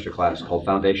two-semester class called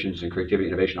Foundations in Creativity,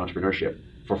 Innovation, Entrepreneurship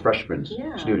for freshmen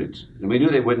students. And we knew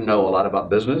they wouldn't know a lot about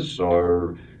business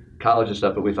or college and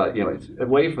stuff, but we thought, it's a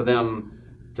way for them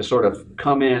to sort of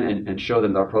come in and show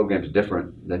them that our program is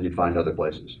different than you'd find other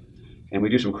places. And we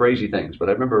do some crazy things. But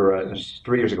I remember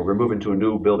 3 years ago, we were moving to a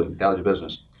new building, College of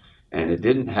Business, and it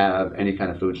didn't have any kind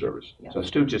of food service. Yeah. So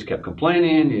students just kept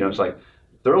complaining. It's like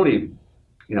they're only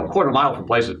a quarter mile from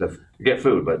places to get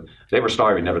food, but they were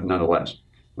starving nonetheless.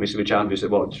 We challenged. We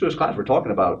said, well, through this class, we're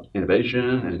talking about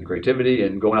innovation and creativity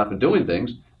and going out and doing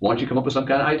things. Why don't you come up with some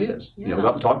kind of ideas? Yeah. Go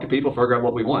out and talk to people, figure out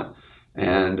what we want.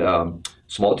 And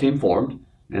small team formed.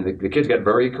 And the kids got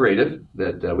very creative.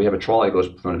 That we have a trolley that goes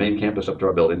from the main campus up to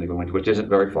our building, which isn't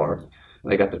very far.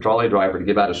 And they got the trolley driver to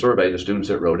give out a survey to students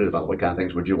that wrote it about what kind of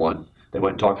things would you want. They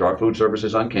went and talked to our food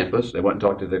services on campus. They went and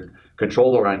talked to the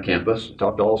controller on campus,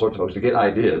 talked to all sorts of folks to get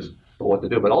ideas for what to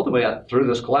do. But ultimately, through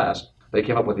this class, they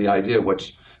came up with the idea,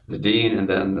 which the dean, and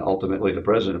then ultimately the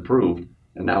president approved.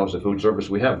 And now it's the food service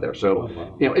we have there. So,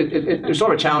 it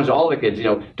sort of challenged all the kids,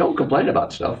 don't complain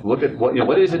about stuff. Look at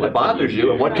what is it that bothers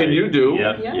you and what can you do?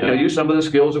 Use some of the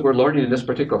skills that we're learning in this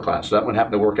particular class. So that one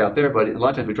happened to work out there, but a lot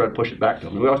of times we try to push it back to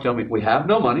them. We always tell them, we have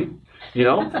no money,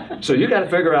 so you got to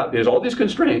figure out, there's all these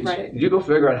constraints. Right. You go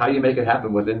figure out how you make it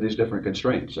happen within these different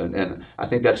constraints. And I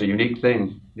think that's a unique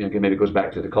thing. Maybe it goes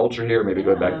back to the culture here, maybe it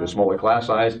goes back to the smaller class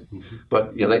size,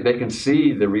 but they can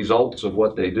see the results of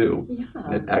what they do.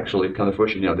 And it actually comes to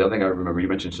fruition. The other thing I remember, you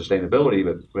mentioned sustainability,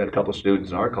 but we had a couple of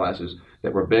students in our classes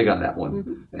that were big on that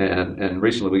one. And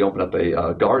recently we opened up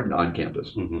a garden on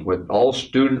campus with all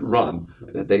student run.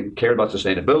 They cared about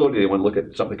sustainability. They want to look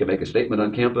at something that can make a statement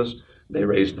on campus. They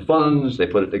raised the funds, they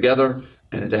put it together,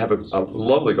 and they have a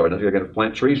lovely garden. I think they're going to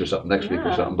plant trees or something next week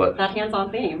or something. But that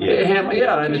hands-on theme.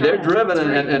 And they're driven,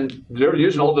 and they're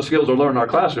using all the skills they learn in our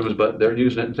classrooms, but they're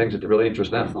using it in things that really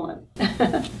interest them.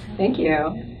 Excellent. Thank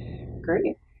you.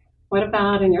 Great. What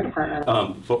about in your department?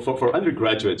 For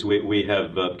undergraduates, we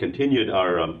have continued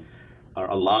our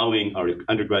allowing our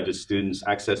undergraduate students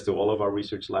access to all of our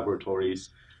research laboratories.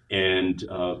 And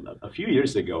a few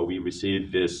years ago, we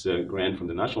received this grant from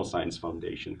the National Science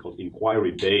Foundation called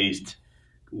Inquiry-Based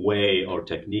Way or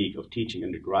Technique of Teaching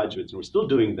Undergraduates. And we're still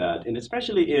doing that, and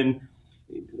especially in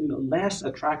less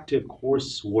attractive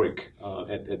coursework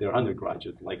at their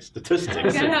undergraduate, like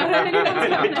statistics. And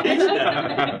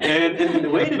the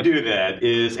way to do that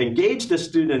is engage the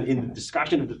student in the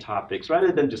discussion of the topics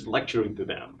rather than just lecturing to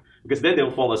them, because then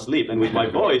they'll fall asleep. And with my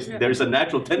voice, there's a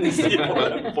natural tendency for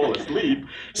them to fall asleep.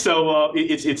 So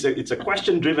it's a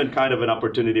question-driven kind of an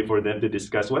opportunity for them to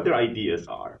discuss what their ideas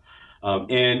are.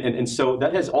 And so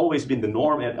that has always been the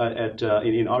norm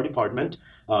in our department.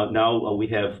 Now we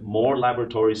have more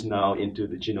laboratories now into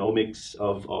the genomics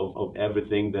of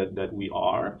everything that we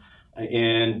are.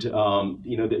 And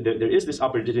there is this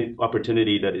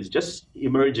opportunity that is just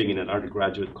emerging in an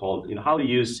undergraduate called how to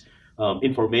use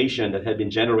information that had been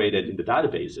generated in the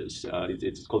databases.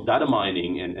 It's called data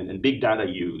mining and big data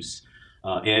use.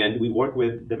 And we work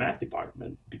with the math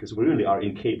department because we really are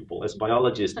incapable. As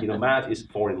biologists, math is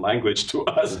foreign language to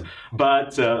us.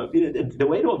 But the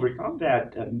way to overcome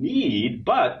that need,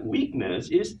 but weakness,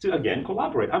 is to, again,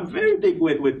 collaborate. I'm very big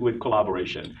with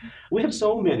collaboration. We have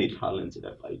so many talents at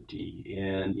FIT,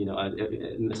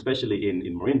 and especially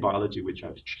in marine biology, which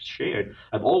I've shared,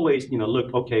 I've always,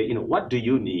 looked, okay, what do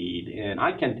you need? And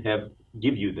I can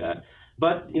give you that.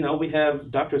 But we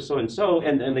have Dr. So-and-so,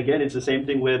 and again, it's the same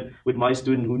thing with my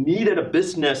student who needed a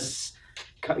business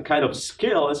kind of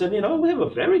skill. I said, we have a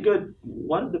very good,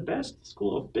 one of the best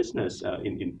school of business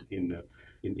in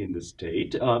the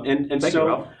state, and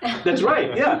so that's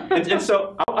right, yeah. And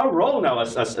so our role now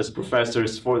as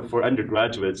professors for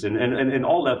undergraduates and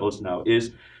all levels now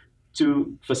is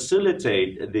to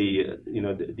facilitate the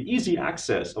easy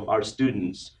access of our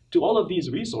students to all of these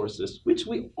resources, which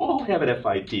we all have at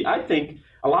FIT. I think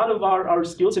a lot of our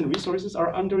skills and resources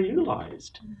are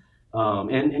underutilized.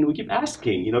 And we keep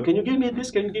asking, can you give me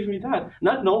this, can you give me that?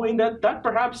 Not knowing that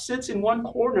perhaps sits in one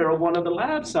corner of one of the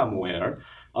labs somewhere.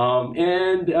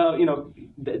 And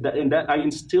that I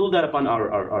instill that upon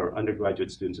our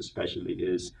undergraduate students especially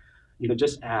is,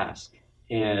 just ask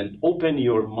and open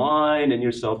your mind and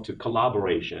yourself to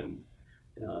collaboration.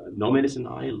 No man is an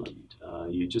island.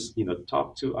 You just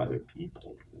talk to other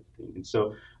people. And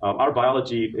so our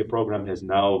biology program has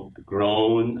now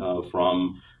grown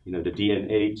from the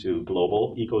DNA to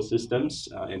global ecosystems,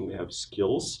 and we have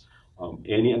skills.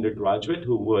 Any undergraduate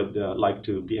who would like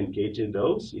to be engaged in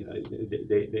those,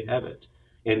 they have it.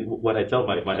 And what I tell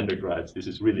my undergrads, this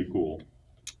is really cool,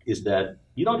 is that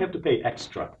you don't have to pay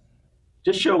extra.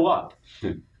 Just show up.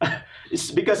 It's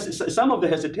because some of the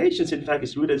hesitations, in fact,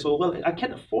 is rooted. So, well, I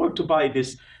can't afford to buy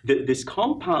this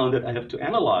compound that I have to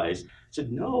analyze. I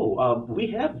said, no, we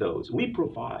have those. We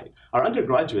provide. Our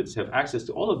undergraduates have access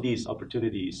to all of these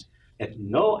opportunities at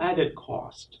no added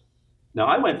cost. Now,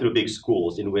 I went through big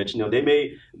schools in which they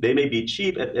may be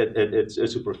cheap at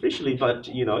superficially, but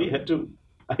you have to.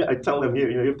 I tell them here,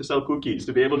 you have to sell cookies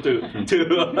to be able to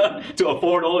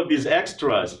afford all of these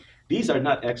extras. These are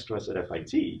not extras at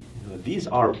FIT. These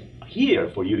are here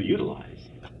for you to utilize.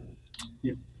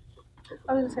 Yeah.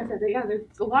 I was just going to say that, yeah,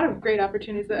 there's a lot of great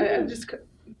opportunities. Just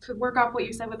to work off what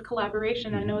you said with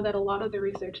collaboration, I know that a lot of the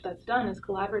research that's done is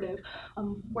collaborative.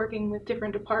 Working with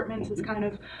different departments is kind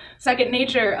of second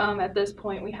nature at this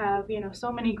point. We have,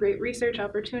 so many great research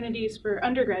opportunities for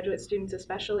undergraduate students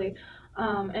especially.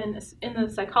 And in the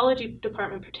psychology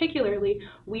department particularly,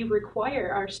 we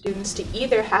require our students to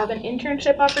either have an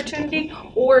internship opportunity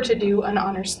or to do an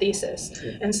honors thesis.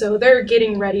 And so they're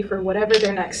getting ready for whatever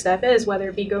their next step is, whether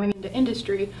it be going into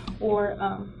industry or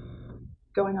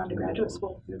going on to graduate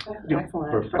school.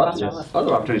 Excellent. Professor Ellis.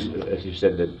 Other opportunities, as you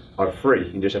said, that are free.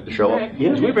 You just have to show up. Right.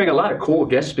 Yes, we bring a lot of cool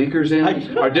guest speakers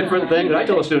in, or different things. And I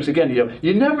tell the students again,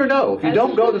 you never know. If you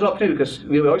don't go to this opportunity, because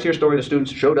we always hear stories of students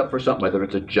showed up for something, whether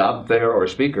it's a job fair or a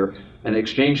speaker, and they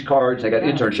exchanged cards, and they got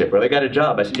an internship, or they got a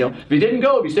job. I said, if you didn't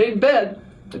go, if you stayed in bed,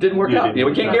 it didn't work out.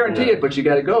 We can't guarantee it, but you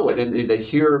got to go. And they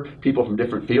hear people from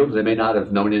different fields they may not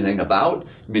have known anything about.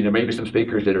 I mean, there may be some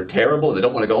speakers that are terrible. They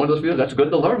don't want to go into those fields. That's good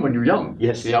to learn when you're young.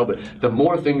 Yes. But the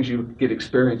more things you get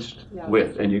experienced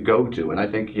with and you go to, and I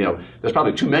think there's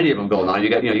probably too many of them going on. You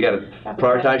got to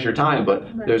prioritize your time, but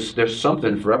there's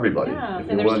something for everybody Yeah, if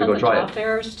and you're there's willing to go tons of try job it.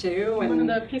 fairs too. And One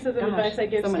of the pieces of advice I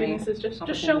give so many students is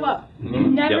just show up. Mm-hmm. You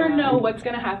never Yep. know what's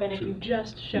going to happen if you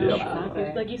just show Yep. up.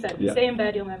 Exactly. Like you said, Yep. stay in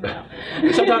bed, you'll never know.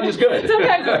 Sometimes it's good.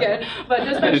 Sometimes it's good, but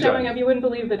just by Anytime. showing up, you wouldn't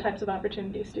believe the types of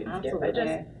opportunities students get by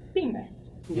Absolutely. just being there.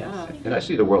 Yeah. And I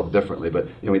see the world differently, but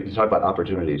we talk about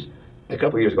opportunities. A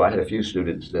couple of years ago, I had a few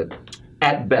students that,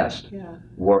 at best,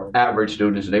 were average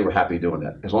students, and they were happy doing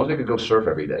that, as long as they could go surf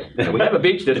every day. And we have a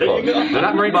beach that's closed. They're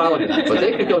not marine biologists, but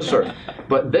they could go surf.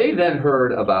 But they then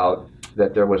heard about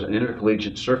that there was an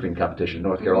intercollegiate surfing competition in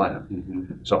North Carolina.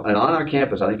 So, and on our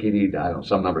campus, I think you need,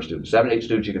 some number of students, 7, 8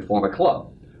 students, you can form a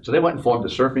club. So they went and formed a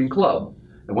surfing club.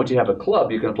 And once you have a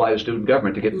club, you can apply to student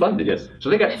government to get funded. Yes.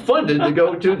 So they got funded to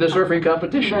go to the surfing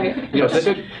competition. Right. So they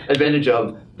took advantage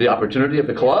of the opportunity of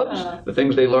the clubs, the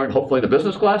things they learned, hopefully in the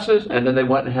business classes, and then they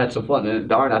went and had some fun. And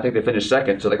darn, I think they finished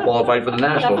second, so they qualified for the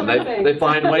nationals. And they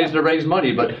find ways to raise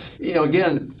money. But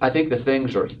again, I think the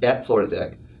things are at Florida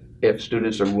Tech. If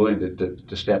students are willing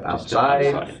to step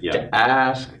outside, to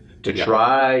ask, to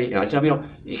try, I tell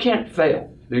them, you can't fail.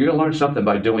 You're going to learn something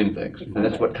by doing things, and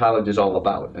that's what college is all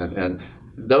about. And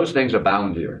those things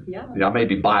abound here. I may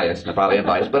be biased, and I probably am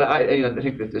biased, but I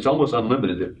think that it's almost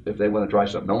unlimited if they want to try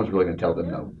something. No one's really going to tell them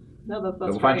no. No, that's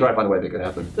We'll great. try to find a way to make it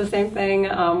happen. The same thing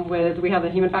we have the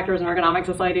Human Factors and Ergonomics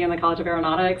Society and the College of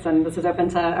Aeronautics, and this is open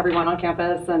to everyone on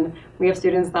campus, and we have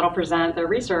students that'll present their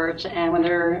research, and when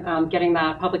they're getting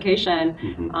that publication,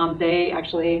 they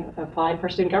actually applied for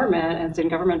student government, and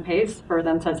student government pays for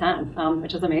them to attend,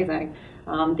 which is amazing.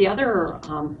 The other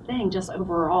thing, just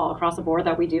overall across the board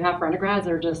that we do have for undergrads,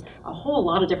 there are just a whole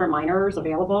lot of different minors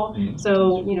available.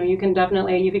 So, you can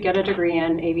you could get a degree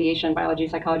in aviation, biology,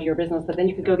 psychology, or business, but then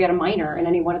you could go get a minor in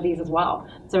any one of these as well.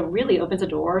 So it really opens the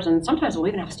doors, and sometimes we'll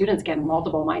even have students get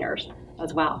multiple minors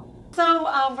as well. So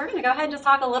we're going to go ahead and just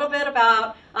talk a little bit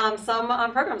about some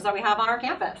programs that we have on our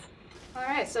campus. All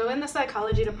right, so in the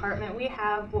psychology department, we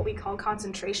have what we call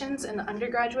concentrations in the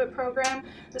undergraduate program.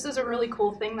 This is a really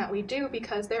cool thing that we do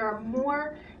because there are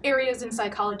more areas in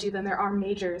psychology than there are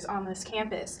majors on this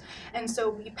campus. And so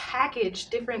we package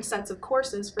different sets of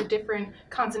courses for different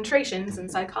concentrations in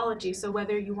psychology. So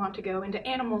whether you want to go into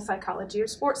animal psychology or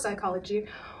sports psychology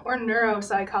or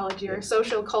neuropsychology or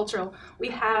social cultural, we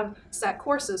have set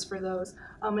courses for those.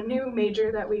 A new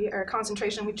major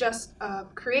concentration we just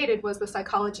created was the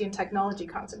psychology and technology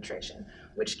concentration,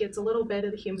 which gets a little bit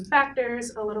of the human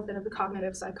factors, a little bit of the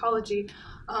cognitive psychology,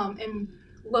 and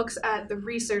looks at the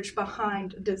research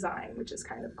behind design, which is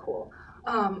kind of cool.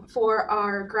 For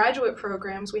our graduate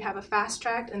programs, we have a fast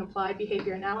track in applied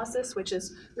behavior analysis, which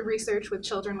is the research with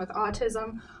children with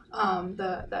autism.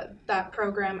 That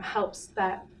program helps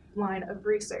that line of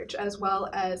research, as well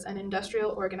as an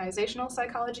industrial organizational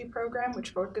psychology program,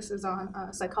 which focuses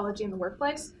on psychology in the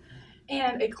workplace,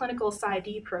 and a clinical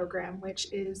PsyD program,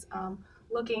 which is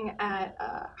looking at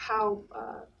how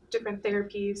different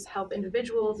therapies help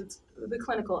individuals. It's the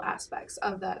clinical aspects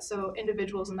of that. So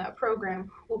individuals in that program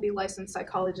will be licensed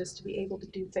psychologists to be able to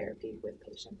do therapy with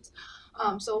patients.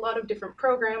 So a lot of different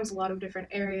programs, a lot of different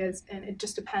areas, and it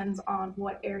just depends on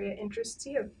what area interests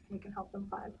you. We can help them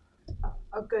find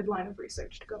a good line of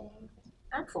research to go on.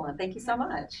 Excellent. Thank you so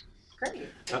much. Great.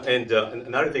 And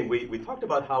another thing, we talked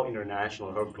about how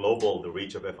international, how global the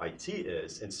reach of FIT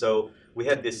is. And so we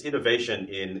had this innovation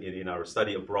in our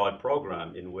study abroad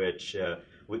program in which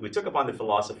we took upon the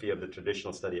philosophy of the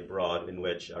traditional study abroad, in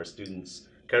which our students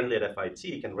currently at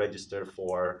FIT can register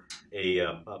for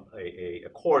a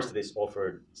course that is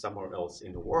offered somewhere else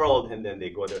in the world, and then they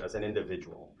go there as an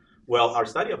individual. Well, our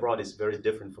study abroad is very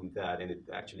different from that, and it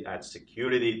actually adds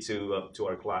security to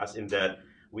our class in that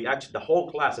we actually, the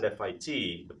whole class at FIT,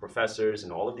 the professors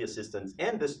and all of the assistants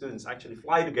and the students actually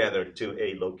fly together to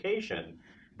a location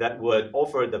that would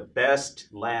offer the best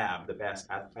lab, the best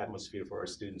atmosphere for our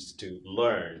students to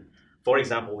learn. For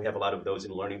example, we have a lot of those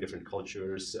in learning different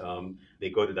cultures. They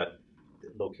go to that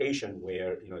location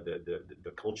where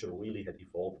the culture really had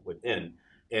evolved within.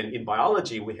 And in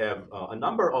biology, we have a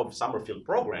number of summer field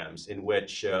programs in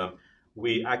which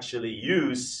we actually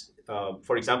use,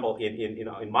 for example,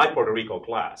 in my Puerto Rico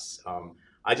class,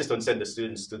 I just don't send the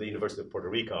students to the University of Puerto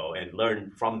Rico and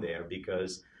learn from there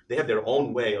because they have their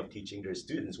own way of teaching their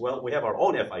students. Well, we have our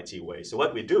own FIT way. So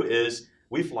what we do is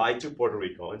we fly to Puerto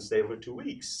Rico and stay for 2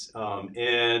 weeks.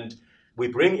 And we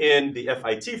bring in the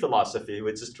FIT philosophy,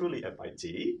 which is truly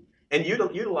FIT, and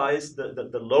utilize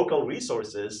the local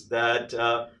resources that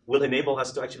will enable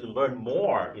us to actually learn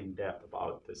more in depth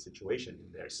about the situation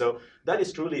in there. So that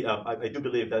is truly, I do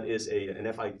believe that is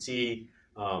an FIT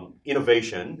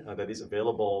innovation that is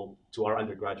available to our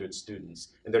undergraduate students.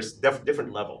 And there's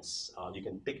different levels. You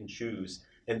can pick and choose.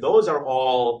 And those are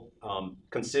all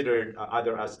considered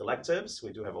either as electives.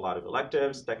 We do have a lot of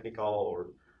electives, technical or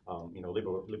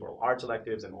liberal arts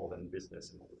electives, and all that in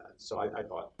business and all that. So I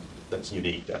thought that's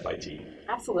unique to FIT.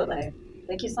 Absolutely.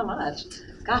 Thank you so much.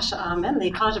 Gosh, in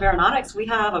the College of Aeronautics, we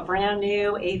have a brand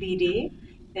new AVD.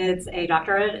 It's a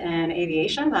doctorate in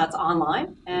aviation that's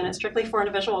online, and it's strictly for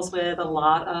individuals with a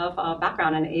lot of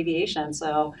background in aviation.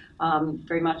 So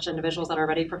very much individuals that are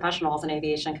already professionals in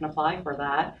aviation can apply for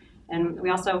that. And we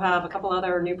also have a couple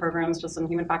other new programs, just some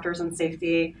human factors and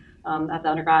safety at the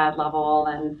undergrad level,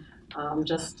 and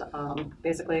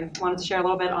basically wanted to share a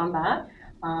little bit on that.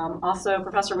 Also,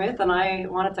 Professor Muth and I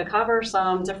wanted to cover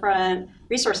some different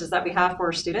resources that we have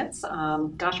for students.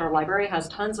 Our library has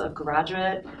tons of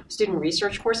graduate student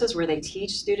research courses where they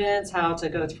teach students how to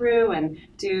go through and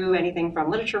do anything from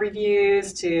literature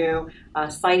reviews to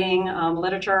citing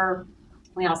literature.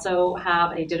 We also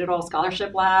have a digital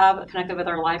scholarship lab connected with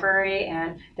our library,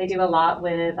 and they do a lot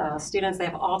with students. They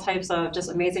have all types of just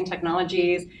amazing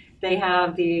technologies. They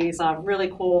have these really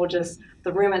cool,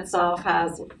 the room itself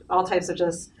has all types of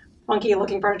just funky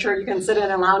looking furniture you can sit in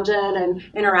and lounge in and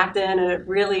interact in, and it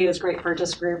really is great for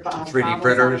just group 3D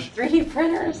printers. 3D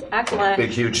printers, excellent. Big,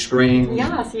 huge screen.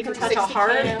 Yeah, so you can touch a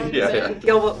heart Yeah. and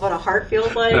feel what a heart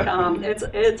feels like.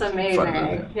 It's amazing.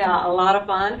 Fun, yeah, a lot of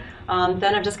fun.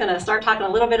 Then I'm just going to start talking a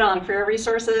little bit on career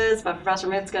resources, but Professor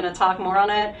Muth's going to talk more on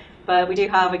it. But we do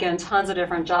have, again, tons of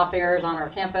different job fairs on our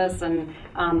campus, and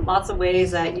lots of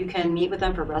ways that you can meet with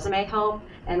them for resume help,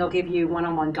 and they'll give you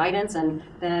one-on-one guidance. And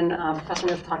then Professor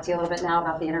Muth will talk to you a little bit now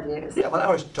about the interviews. Yeah, when I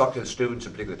always talk to the students,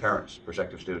 and particularly parents,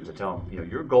 prospective students, I tell them,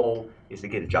 your goal is to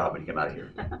get a job when you come out of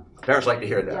here. Parents like to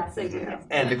hear that. Yes, they do.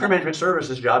 And the Career Management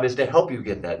Services job is to help you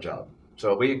get that job.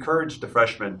 So we encourage the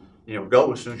freshmen,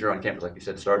 go as soon as you're on campus, like you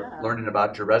said, start learning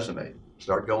about your resume.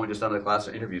 Start going to some of the class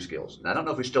of interview skills. And I don't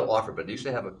know if we still offer, but they used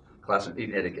to have a class in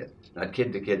eating etiquette. And I'd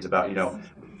kid the kids about,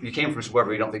 you came from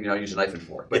wherever you don't think you know how to use a knife and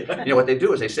fork. But what they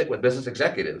do is they sit with business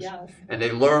executives and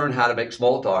they learn how to make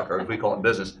small talk, or as we call it in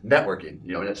business, networking.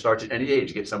 And it starts at any age.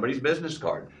 You get somebody's business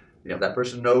card. That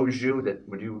person knows you, that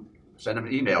when you send them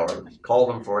an email or call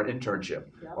them for an internship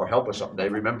or help with something, they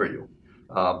remember you.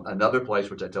 Another place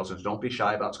which I tell students don't be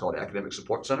shy about is called the Academic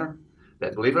Support Center.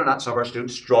 That, believe it or not, some of our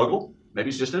students struggle. Maybe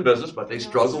it's just in business, but they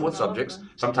struggle with subjects.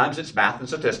 Sometimes it's math and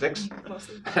statistics.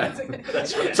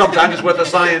 Sometimes it's with the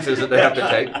sciences that they have to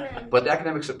take. But the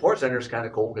Academic Support Center is kind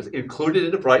of cool because included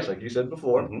in the price, like you said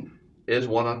before, is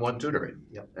one-on-one tutoring.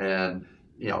 And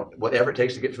whatever it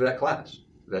takes to get through that class,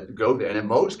 that go there. And in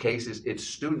most cases, it's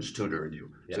students tutoring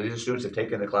you. So these are students that have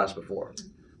taken the class before.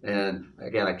 And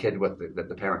again, I kid with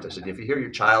the parents. I said, if you hear your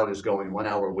child is going 1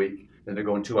 hour a week, then they're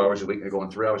going 2 hours a week, and they're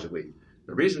going 3 hours a week.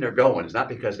 The reason they're going is not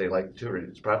because they like tutoring.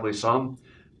 It's probably some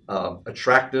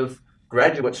attractive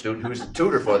graduate student who's a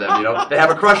tutor for them. They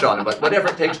have a crush on them, but whatever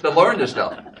it takes to learn this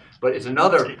stuff. But it's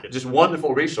another just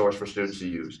wonderful resource for students to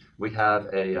use. We have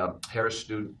a Harris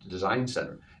Student Design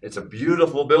Center. It's a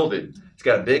beautiful building. It's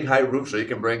got a big high roof so you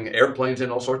can bring airplanes in,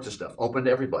 all sorts of stuff. Open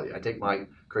to everybody. I take my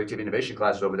creativity innovation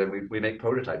classes over there. We make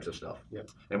prototypes of stuff.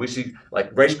 And we see like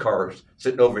race cars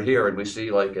sitting over here, and we see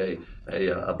like a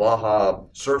Baja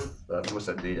surf, what's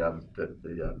that,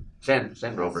 the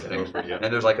sand rover thing.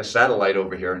 And there's like a satellite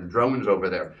over here and drones over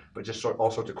there. But just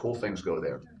all sorts of cool things go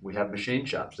there. We have machine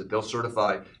shops that they'll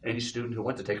certify any student who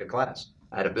went to take a class.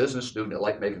 I had a business student that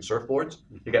liked making surfboards.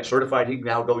 He got certified. He can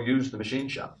now go use the machine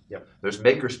shop. There's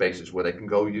maker spaces where they can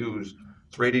go use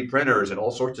 3D printers and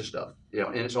all sorts of stuff.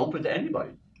 And it's open to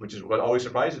anybody, which is what always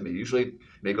surprises me. Usually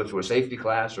they go through a safety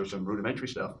class or some rudimentary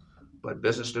stuff. but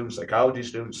business students, psychology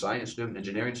students, science students,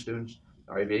 engineering students,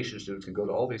 our aviation students can go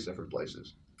to all these different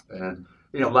places. And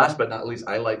last but not least,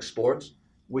 I like sports.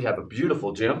 We have a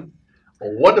beautiful gym, a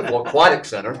wonderful aquatic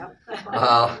center,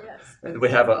 and we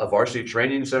have a varsity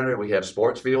training center. We have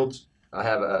sports fields. I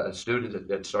have a student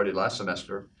that started last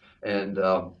semester, and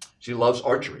she loves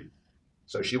archery.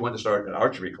 So she wanted to start an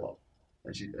archery club.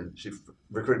 And she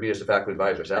recruited me as the faculty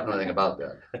advisor. So I don't know anything about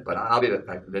that. But I'll be the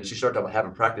faculty. Then she started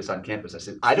having practice on campus. I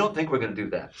said, I don't think we're going to do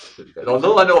that.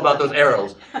 Although I know about those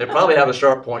arrows, they probably have a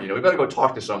sharp point. We better go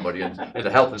talk to somebody in the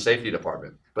health and safety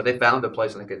department. But they found a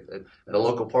place, I think, at a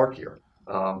local park here.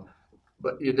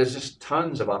 But there's just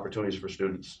tons of opportunities for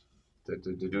students to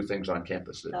do things on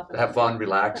campus, to have fun,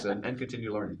 relax, and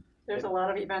continue learning. There's a lot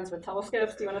of events with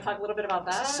telescopes. Do you want to talk a little bit about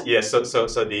that? Yes. So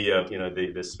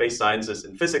the space sciences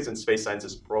and physics and space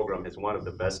sciences program is one of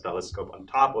the best telescope on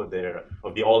top of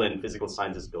the all-in physical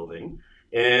sciences building,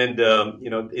 and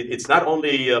it's not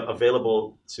only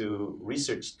available to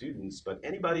research students, but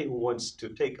anybody who wants to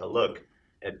take a look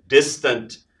at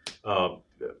distant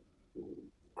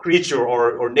creature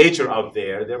or nature out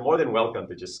there. They're more than welcome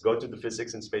to just go to the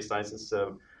physics and space sciences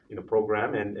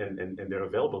program, and they're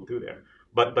available through there.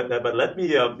 But let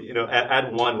me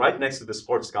add one right next to the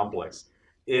sports complex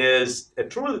is a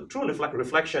true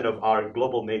reflection of our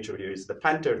global nature here is the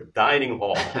Panther Dining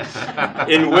Hall,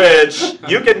 in which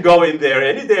you can go in there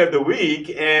any day of the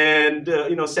week and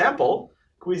sample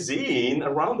cuisine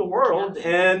around the world,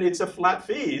 and it's a flat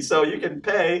fee, so you can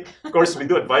pay. Of course, we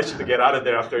do advise you to get out of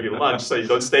there after your lunch, so you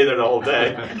don't stay there the whole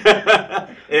day.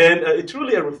 And it's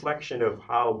truly a reflection of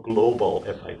how global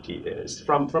FIT is,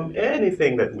 from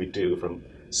anything that we do, from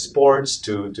sports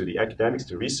to the academics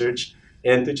to research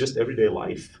and to just everyday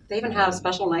life. They even have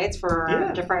special nights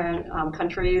for different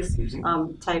countries,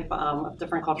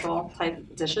 different cultural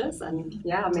type dishes, and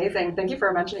amazing. Thank you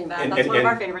for mentioning that. That's one of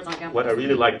our favorites on campus. What I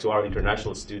really like to our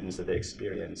international students that they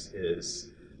experience is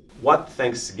what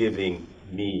Thanksgiving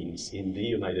means in the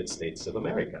United States of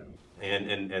America, and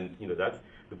that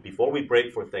before we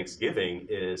break for Thanksgiving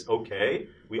is okay.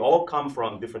 We all come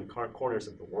from different corners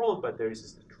of the world, but there is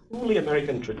this truly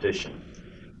American tradition.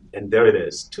 And there it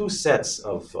is, 2 sets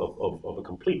of a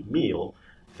complete meal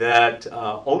that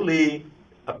only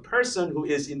a person who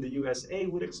is in the USA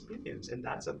would experience, and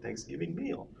that's a Thanksgiving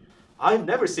meal. I've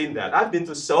never seen that. I've been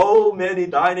to so many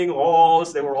dining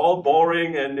halls. They were all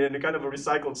boring and kind of a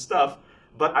recycled stuff.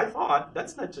 But I thought,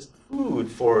 that's not just food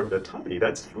for the tummy.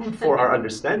 That's food for our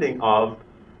understanding of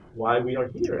why we are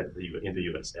here in the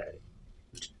USA.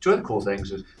 Two of the cool things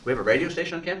is we have a radio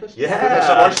station on campus. Yeah.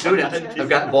 Some of our students have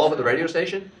gotten involved with the radio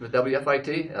station, with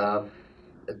WFIT,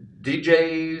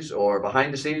 DJs or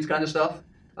behind the scenes kind of stuff.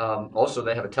 Also,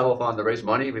 they have a telethon to raise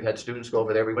money. We've had students go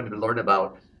over there. We went to learn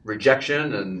about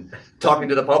rejection and talking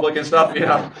to the public and stuff,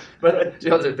 But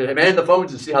they man the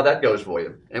phones and see how that goes for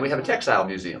you. And we have a textile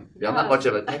museum. I'm not much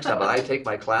of a textile, but I take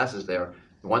my classes there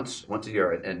once a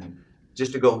year and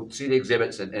just to go see the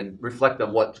exhibits and reflect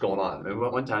on what's going on. I mean,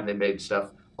 one time they made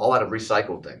stuff all out of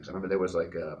recycled things. I remember there was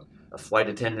like a flight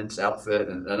attendant's outfit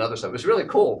and other stuff. It was really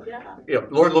cool. Learn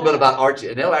a little bit about arts,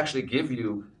 and they'll actually give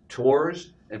you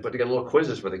tours and put together little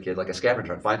quizzes for the kids, like a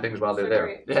scavenger hunt, find things while they're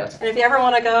there. Yes. And if you ever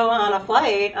want to go on a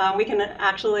flight, we can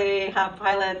actually have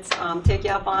pilots take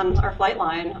you up on our flight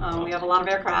line. We have a lot of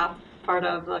aircraft, part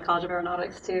of the College of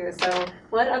Aeronautics too. So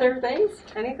what other things?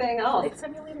 Anything else? Like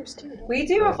simulators too. We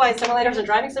do flight simulators and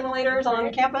driving simulators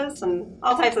on campus and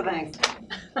all types of things.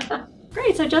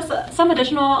 Great, so just some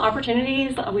additional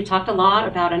opportunities. We talked a lot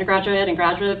about undergraduate and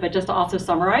graduate, but just to also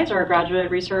summarize our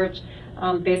graduate research,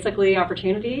 basically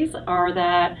opportunities are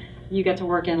that you get to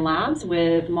work in labs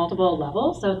with multiple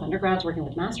levels. So it's undergrads working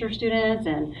with master's students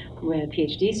and with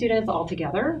PhD students all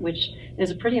together, which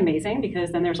is pretty amazing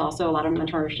because then there's also a lot of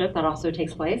mentorship that also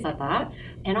takes place at that.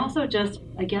 And also just,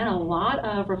 again, a lot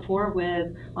of rapport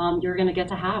with you're going to get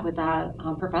to have with that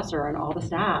professor and all the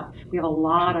staff. We have a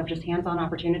lot of just hands-on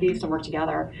opportunities to work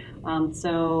together.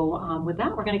 So with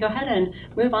that, we're going to go ahead and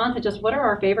move on to just what are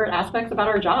our favorite aspects about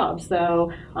our jobs.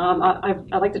 So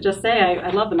I like to just say I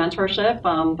love the mentorship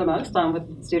the most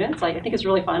with students. I think it's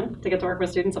really fun to get to work with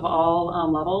students of all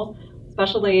levels,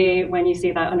 especially when you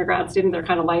see that undergrad student, their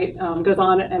kind of light goes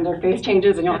on and their face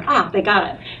changes and you're like, they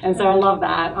got it. And so I love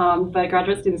that. But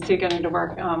graduate students too, getting to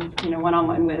work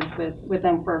one-on-one with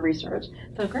them for research.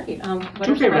 So great.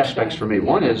 Two favorite aspects for me.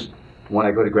 One is when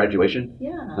I go to graduation,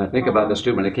 and I think about the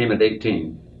student when they came at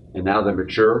 18. And now they're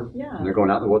mature, and they're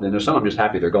going out in the world. And there's some of them just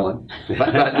happy they're going.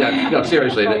 But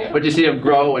seriously, but you see them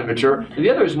grow and mature. And the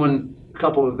other is when a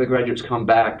couple of the graduates come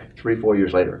back 3-4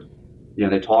 years later.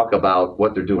 they talk about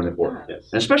what they're doing at work. Yes.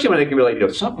 And especially when they can be like,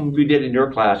 something we did in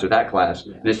your class or that class,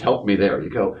 and it's helped me there. You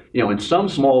go, in some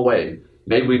small way,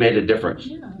 maybe we made a difference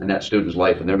in that student's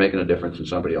life, and they're making a difference in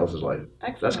somebody else's life.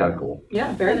 Excellent. That's kind of cool.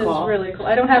 Yeah, very That cool. is really cool.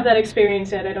 I don't have that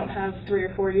experience yet. I don't have 3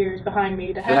 or 4 years behind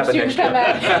me to have have it students next come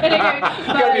year. back. You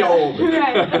gotta be old.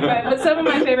 Right. But some of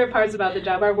my favorite parts about the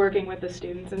job are working with the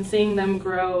students and seeing them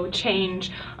grow,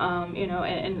 change,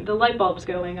 and the light bulbs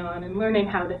going on, and learning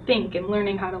how to think and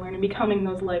learning how to learn and becoming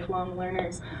those lifelong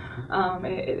learners.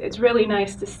 It's really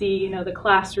nice to see, the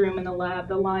classroom and the lab,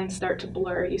 the lines start to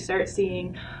blur. You start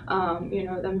seeing,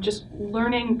 them just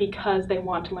learning because they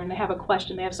want to learn. They have a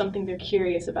question. They have something they're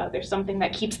curious about. There's something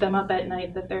that keeps them up at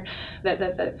night that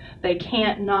they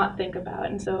can't not think about.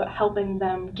 And so helping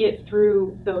them get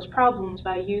through those problems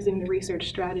by using the research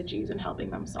strategies and helping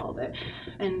them solve it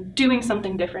and doing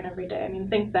something different every day. I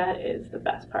think that is the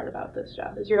best part about this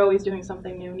job, is you're always doing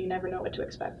something new and you never know what to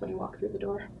expect when you walk through the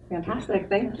door. Fantastic.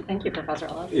 Thank you, Professor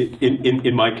Ellis.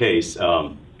 In my case,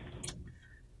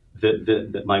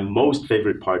 my most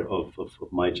favorite part of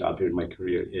my job here in my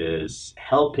career is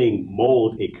helping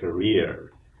mold a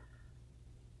career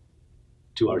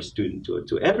to our student,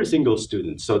 to every single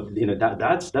student. So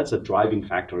that's a driving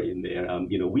factor in there.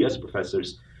 We as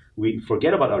professors, we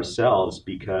forget about ourselves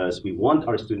because we want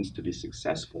our students to be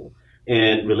successful.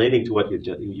 And relating to what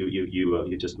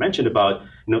you just mentioned about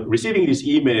receiving these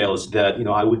emails that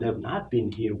I would have not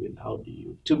been here without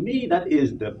you. To me, that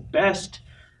is the best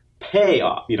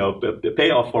payoff. The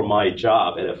payoff for my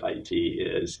job at FIT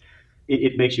is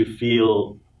it makes you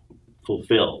feel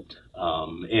fulfilled.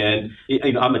 And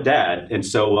I'm a dad, and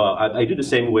so I do the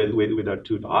same with our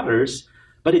 2 daughters.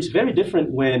 But it's very different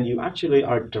when you actually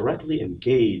are directly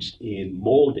engaged in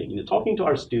molding, talking to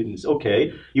our students.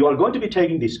 Okay, you are going to be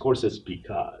taking these courses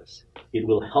because it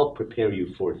will help prepare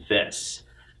you for this.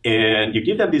 And you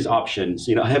give them these options.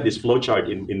 I have this flowchart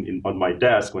on my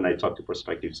desk when I talk to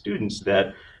prospective students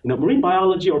that, marine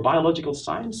biology or biological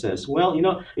sciences, well,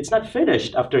 it's not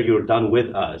finished after you're done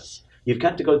with us. You've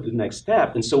got to go to the next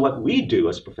step. And so what we do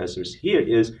as professors here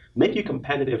is make you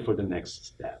competitive for the next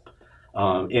step.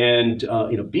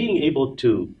 Being able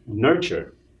to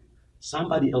nurture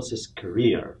somebody else's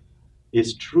career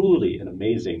is truly an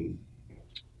amazing.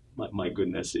 My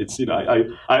goodness, it's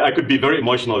I could be very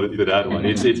emotional with that one.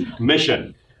 It's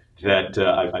mission that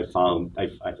I found I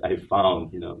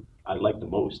like the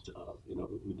most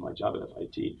with my job at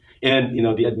FIT, and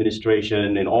the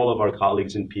administration and all of our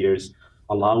colleagues and peers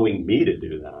allowing me to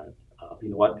do that.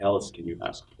 What else can you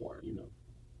ask for?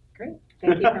 Great.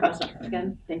 Thank you, Professor.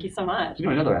 Again, thank you so much.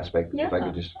 Another aspect, if I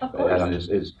could just add on,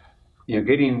 is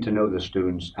getting to know the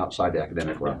students outside the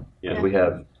academic realm. Yeah. We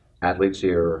have athletes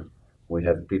here. We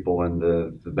have people in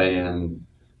the band,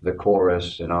 the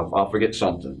chorus, and I'll forget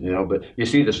something, but you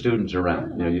see the students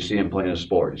around. You see them playing a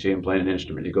sport. You see them playing an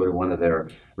instrument. You go to one of their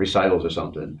recitals or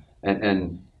something.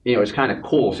 And it's kind of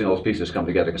cool seeing those pieces come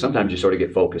together, because sometimes you sort of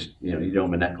get focused. You know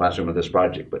them in that classroom with this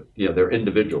project, but they're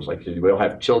individuals. Like we all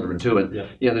have children too,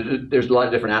 and there's a lot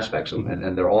of different aspects of them,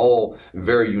 and they're all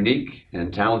very unique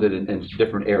and talented in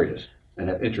different areas and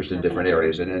have interest in different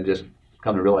areas, and just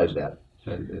come to realize that.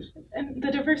 And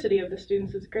the diversity of the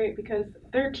students is great because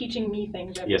they're teaching me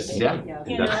things every day. Yeah.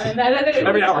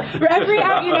 Every hour.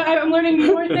 I'm learning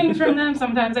more things from them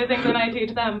sometimes, I think, than I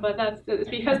teach them. But it's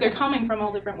because they're coming from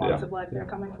all different walks of life. They're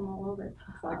coming from all over.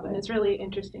 And it's really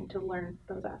interesting to learn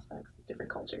those aspects of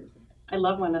different cultures. I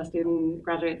love when a student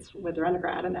graduates with their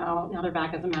undergrad and now they're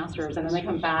back as a master's, and then they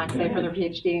come back, say, for their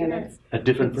PhD, and it's a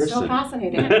different person. So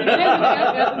fascinating.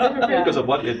 Because of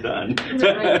what they've done. It's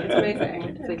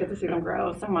amazing. So you get to see them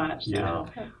grow so much. Yeah.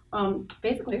 So,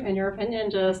 basically, in your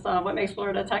opinion, just what makes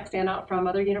Florida Tech stand out from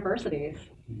other universities?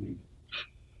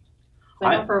 So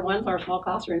I know for one, our small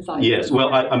classroom size. Yes,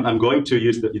 well, I'm going to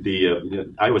use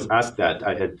I was asked that.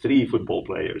 I had 3 football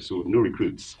players who were new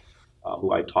recruits.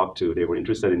 Who I talked to. They were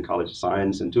interested in college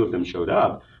science, and 2 of them showed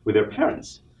up with their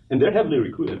parents, and they're heavily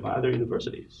recruited by other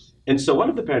universities. And so one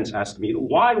of the parents asked me,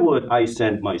 why would I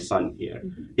send my son here?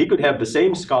 He could have the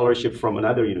same scholarship from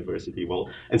another university.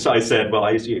 And so I said,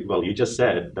 you just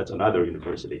said that's another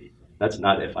university. That's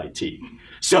not FIT.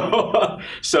 So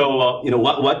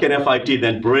what can FIT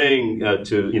then bring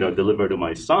to deliver to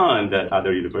my son that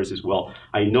other universities? Well,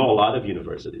 I know a lot of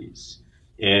universities.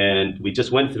 And we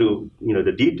just went through,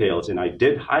 the details, and I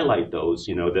did highlight those,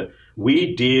 that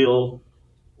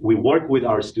we work with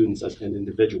our students as an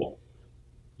individual,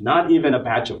 not even a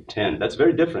batch of 10. That's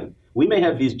very different. We may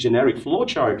have these generic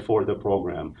flowchart for the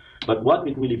program, but what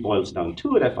it really boils down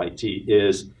to at FIT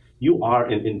is you are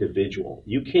an individual.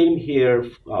 You came here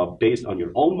based on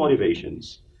your own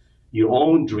motivations. your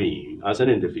own dream as an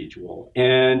individual.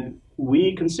 And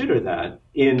we consider that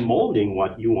in molding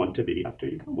what you want to be after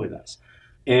you come with us.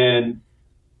 And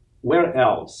where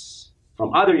else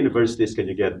from other universities can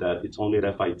you get that? It's only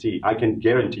at FIT. I can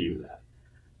guarantee you that.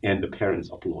 And the parents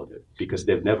applaud it because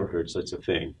they've never heard such a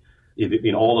thing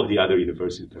in all of the other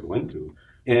universities that I went to.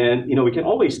 And we can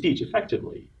always teach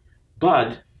effectively,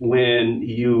 but when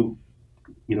we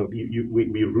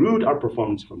root our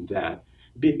performance from that,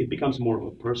 it becomes more of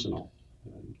a personal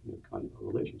kind of a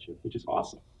relationship, which is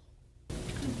awesome.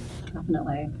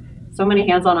 Definitely. So many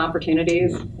hands-on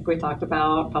opportunities, like we talked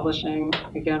about, publishing,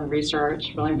 again,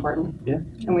 research, really important. Yeah.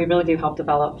 And we really do help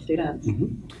develop students.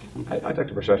 I talk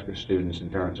to prospective students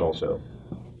and parents also.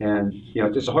 And,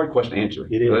 it's a hard question to answer.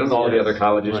 It is, I don't know all the yes. other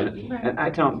colleges. Right. And I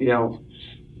tell them,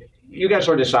 you guys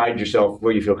sort of decide yourself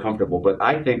where you feel comfortable, but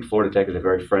I think Florida Tech is a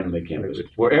very friendly campus.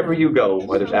 Wherever you go,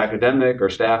 whether it's academic or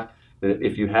staff,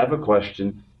 if you have a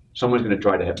question, someone's going to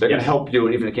try to help. They're going to help you,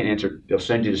 and even if they can't answer, they'll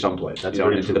send you to someplace. That's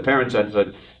and to the parents, I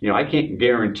said, I can't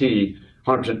guarantee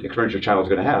 100% experience your child's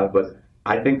going to have, but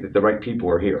I think that the right people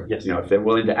are here. Yes. If they're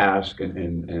willing to ask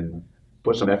and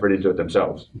put some effort into it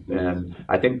themselves. And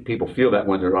I think people feel that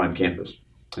when they're on campus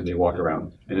and they walk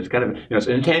around. And it's kind of, it's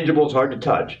intangible, it's hard to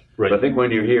touch. Right. But I think when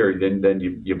you're here, then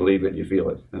you believe it and you feel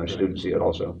it. And our students see it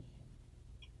also.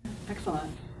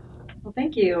 Excellent. Well,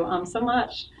 thank you so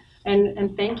much.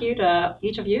 And thank you to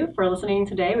each of you for listening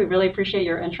today. We really appreciate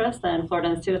your interest in Florida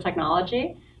Institute of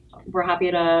Technology. We're happy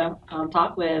to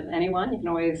talk with anyone. You can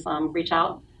always reach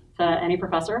out to any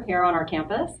professor here on our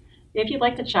campus. If you'd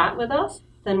like to chat with us,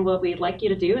 then what we'd like you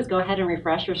to do is go ahead and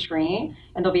refresh your screen,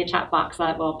 and there'll be a chat box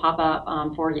that will pop up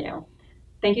for you.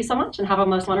 Thank you so much, and have a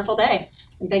most wonderful day.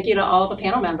 And thank you to all the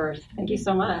panel members. Thank you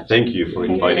so much. Thank you for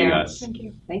inviting us. Thank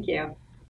you. Thank you.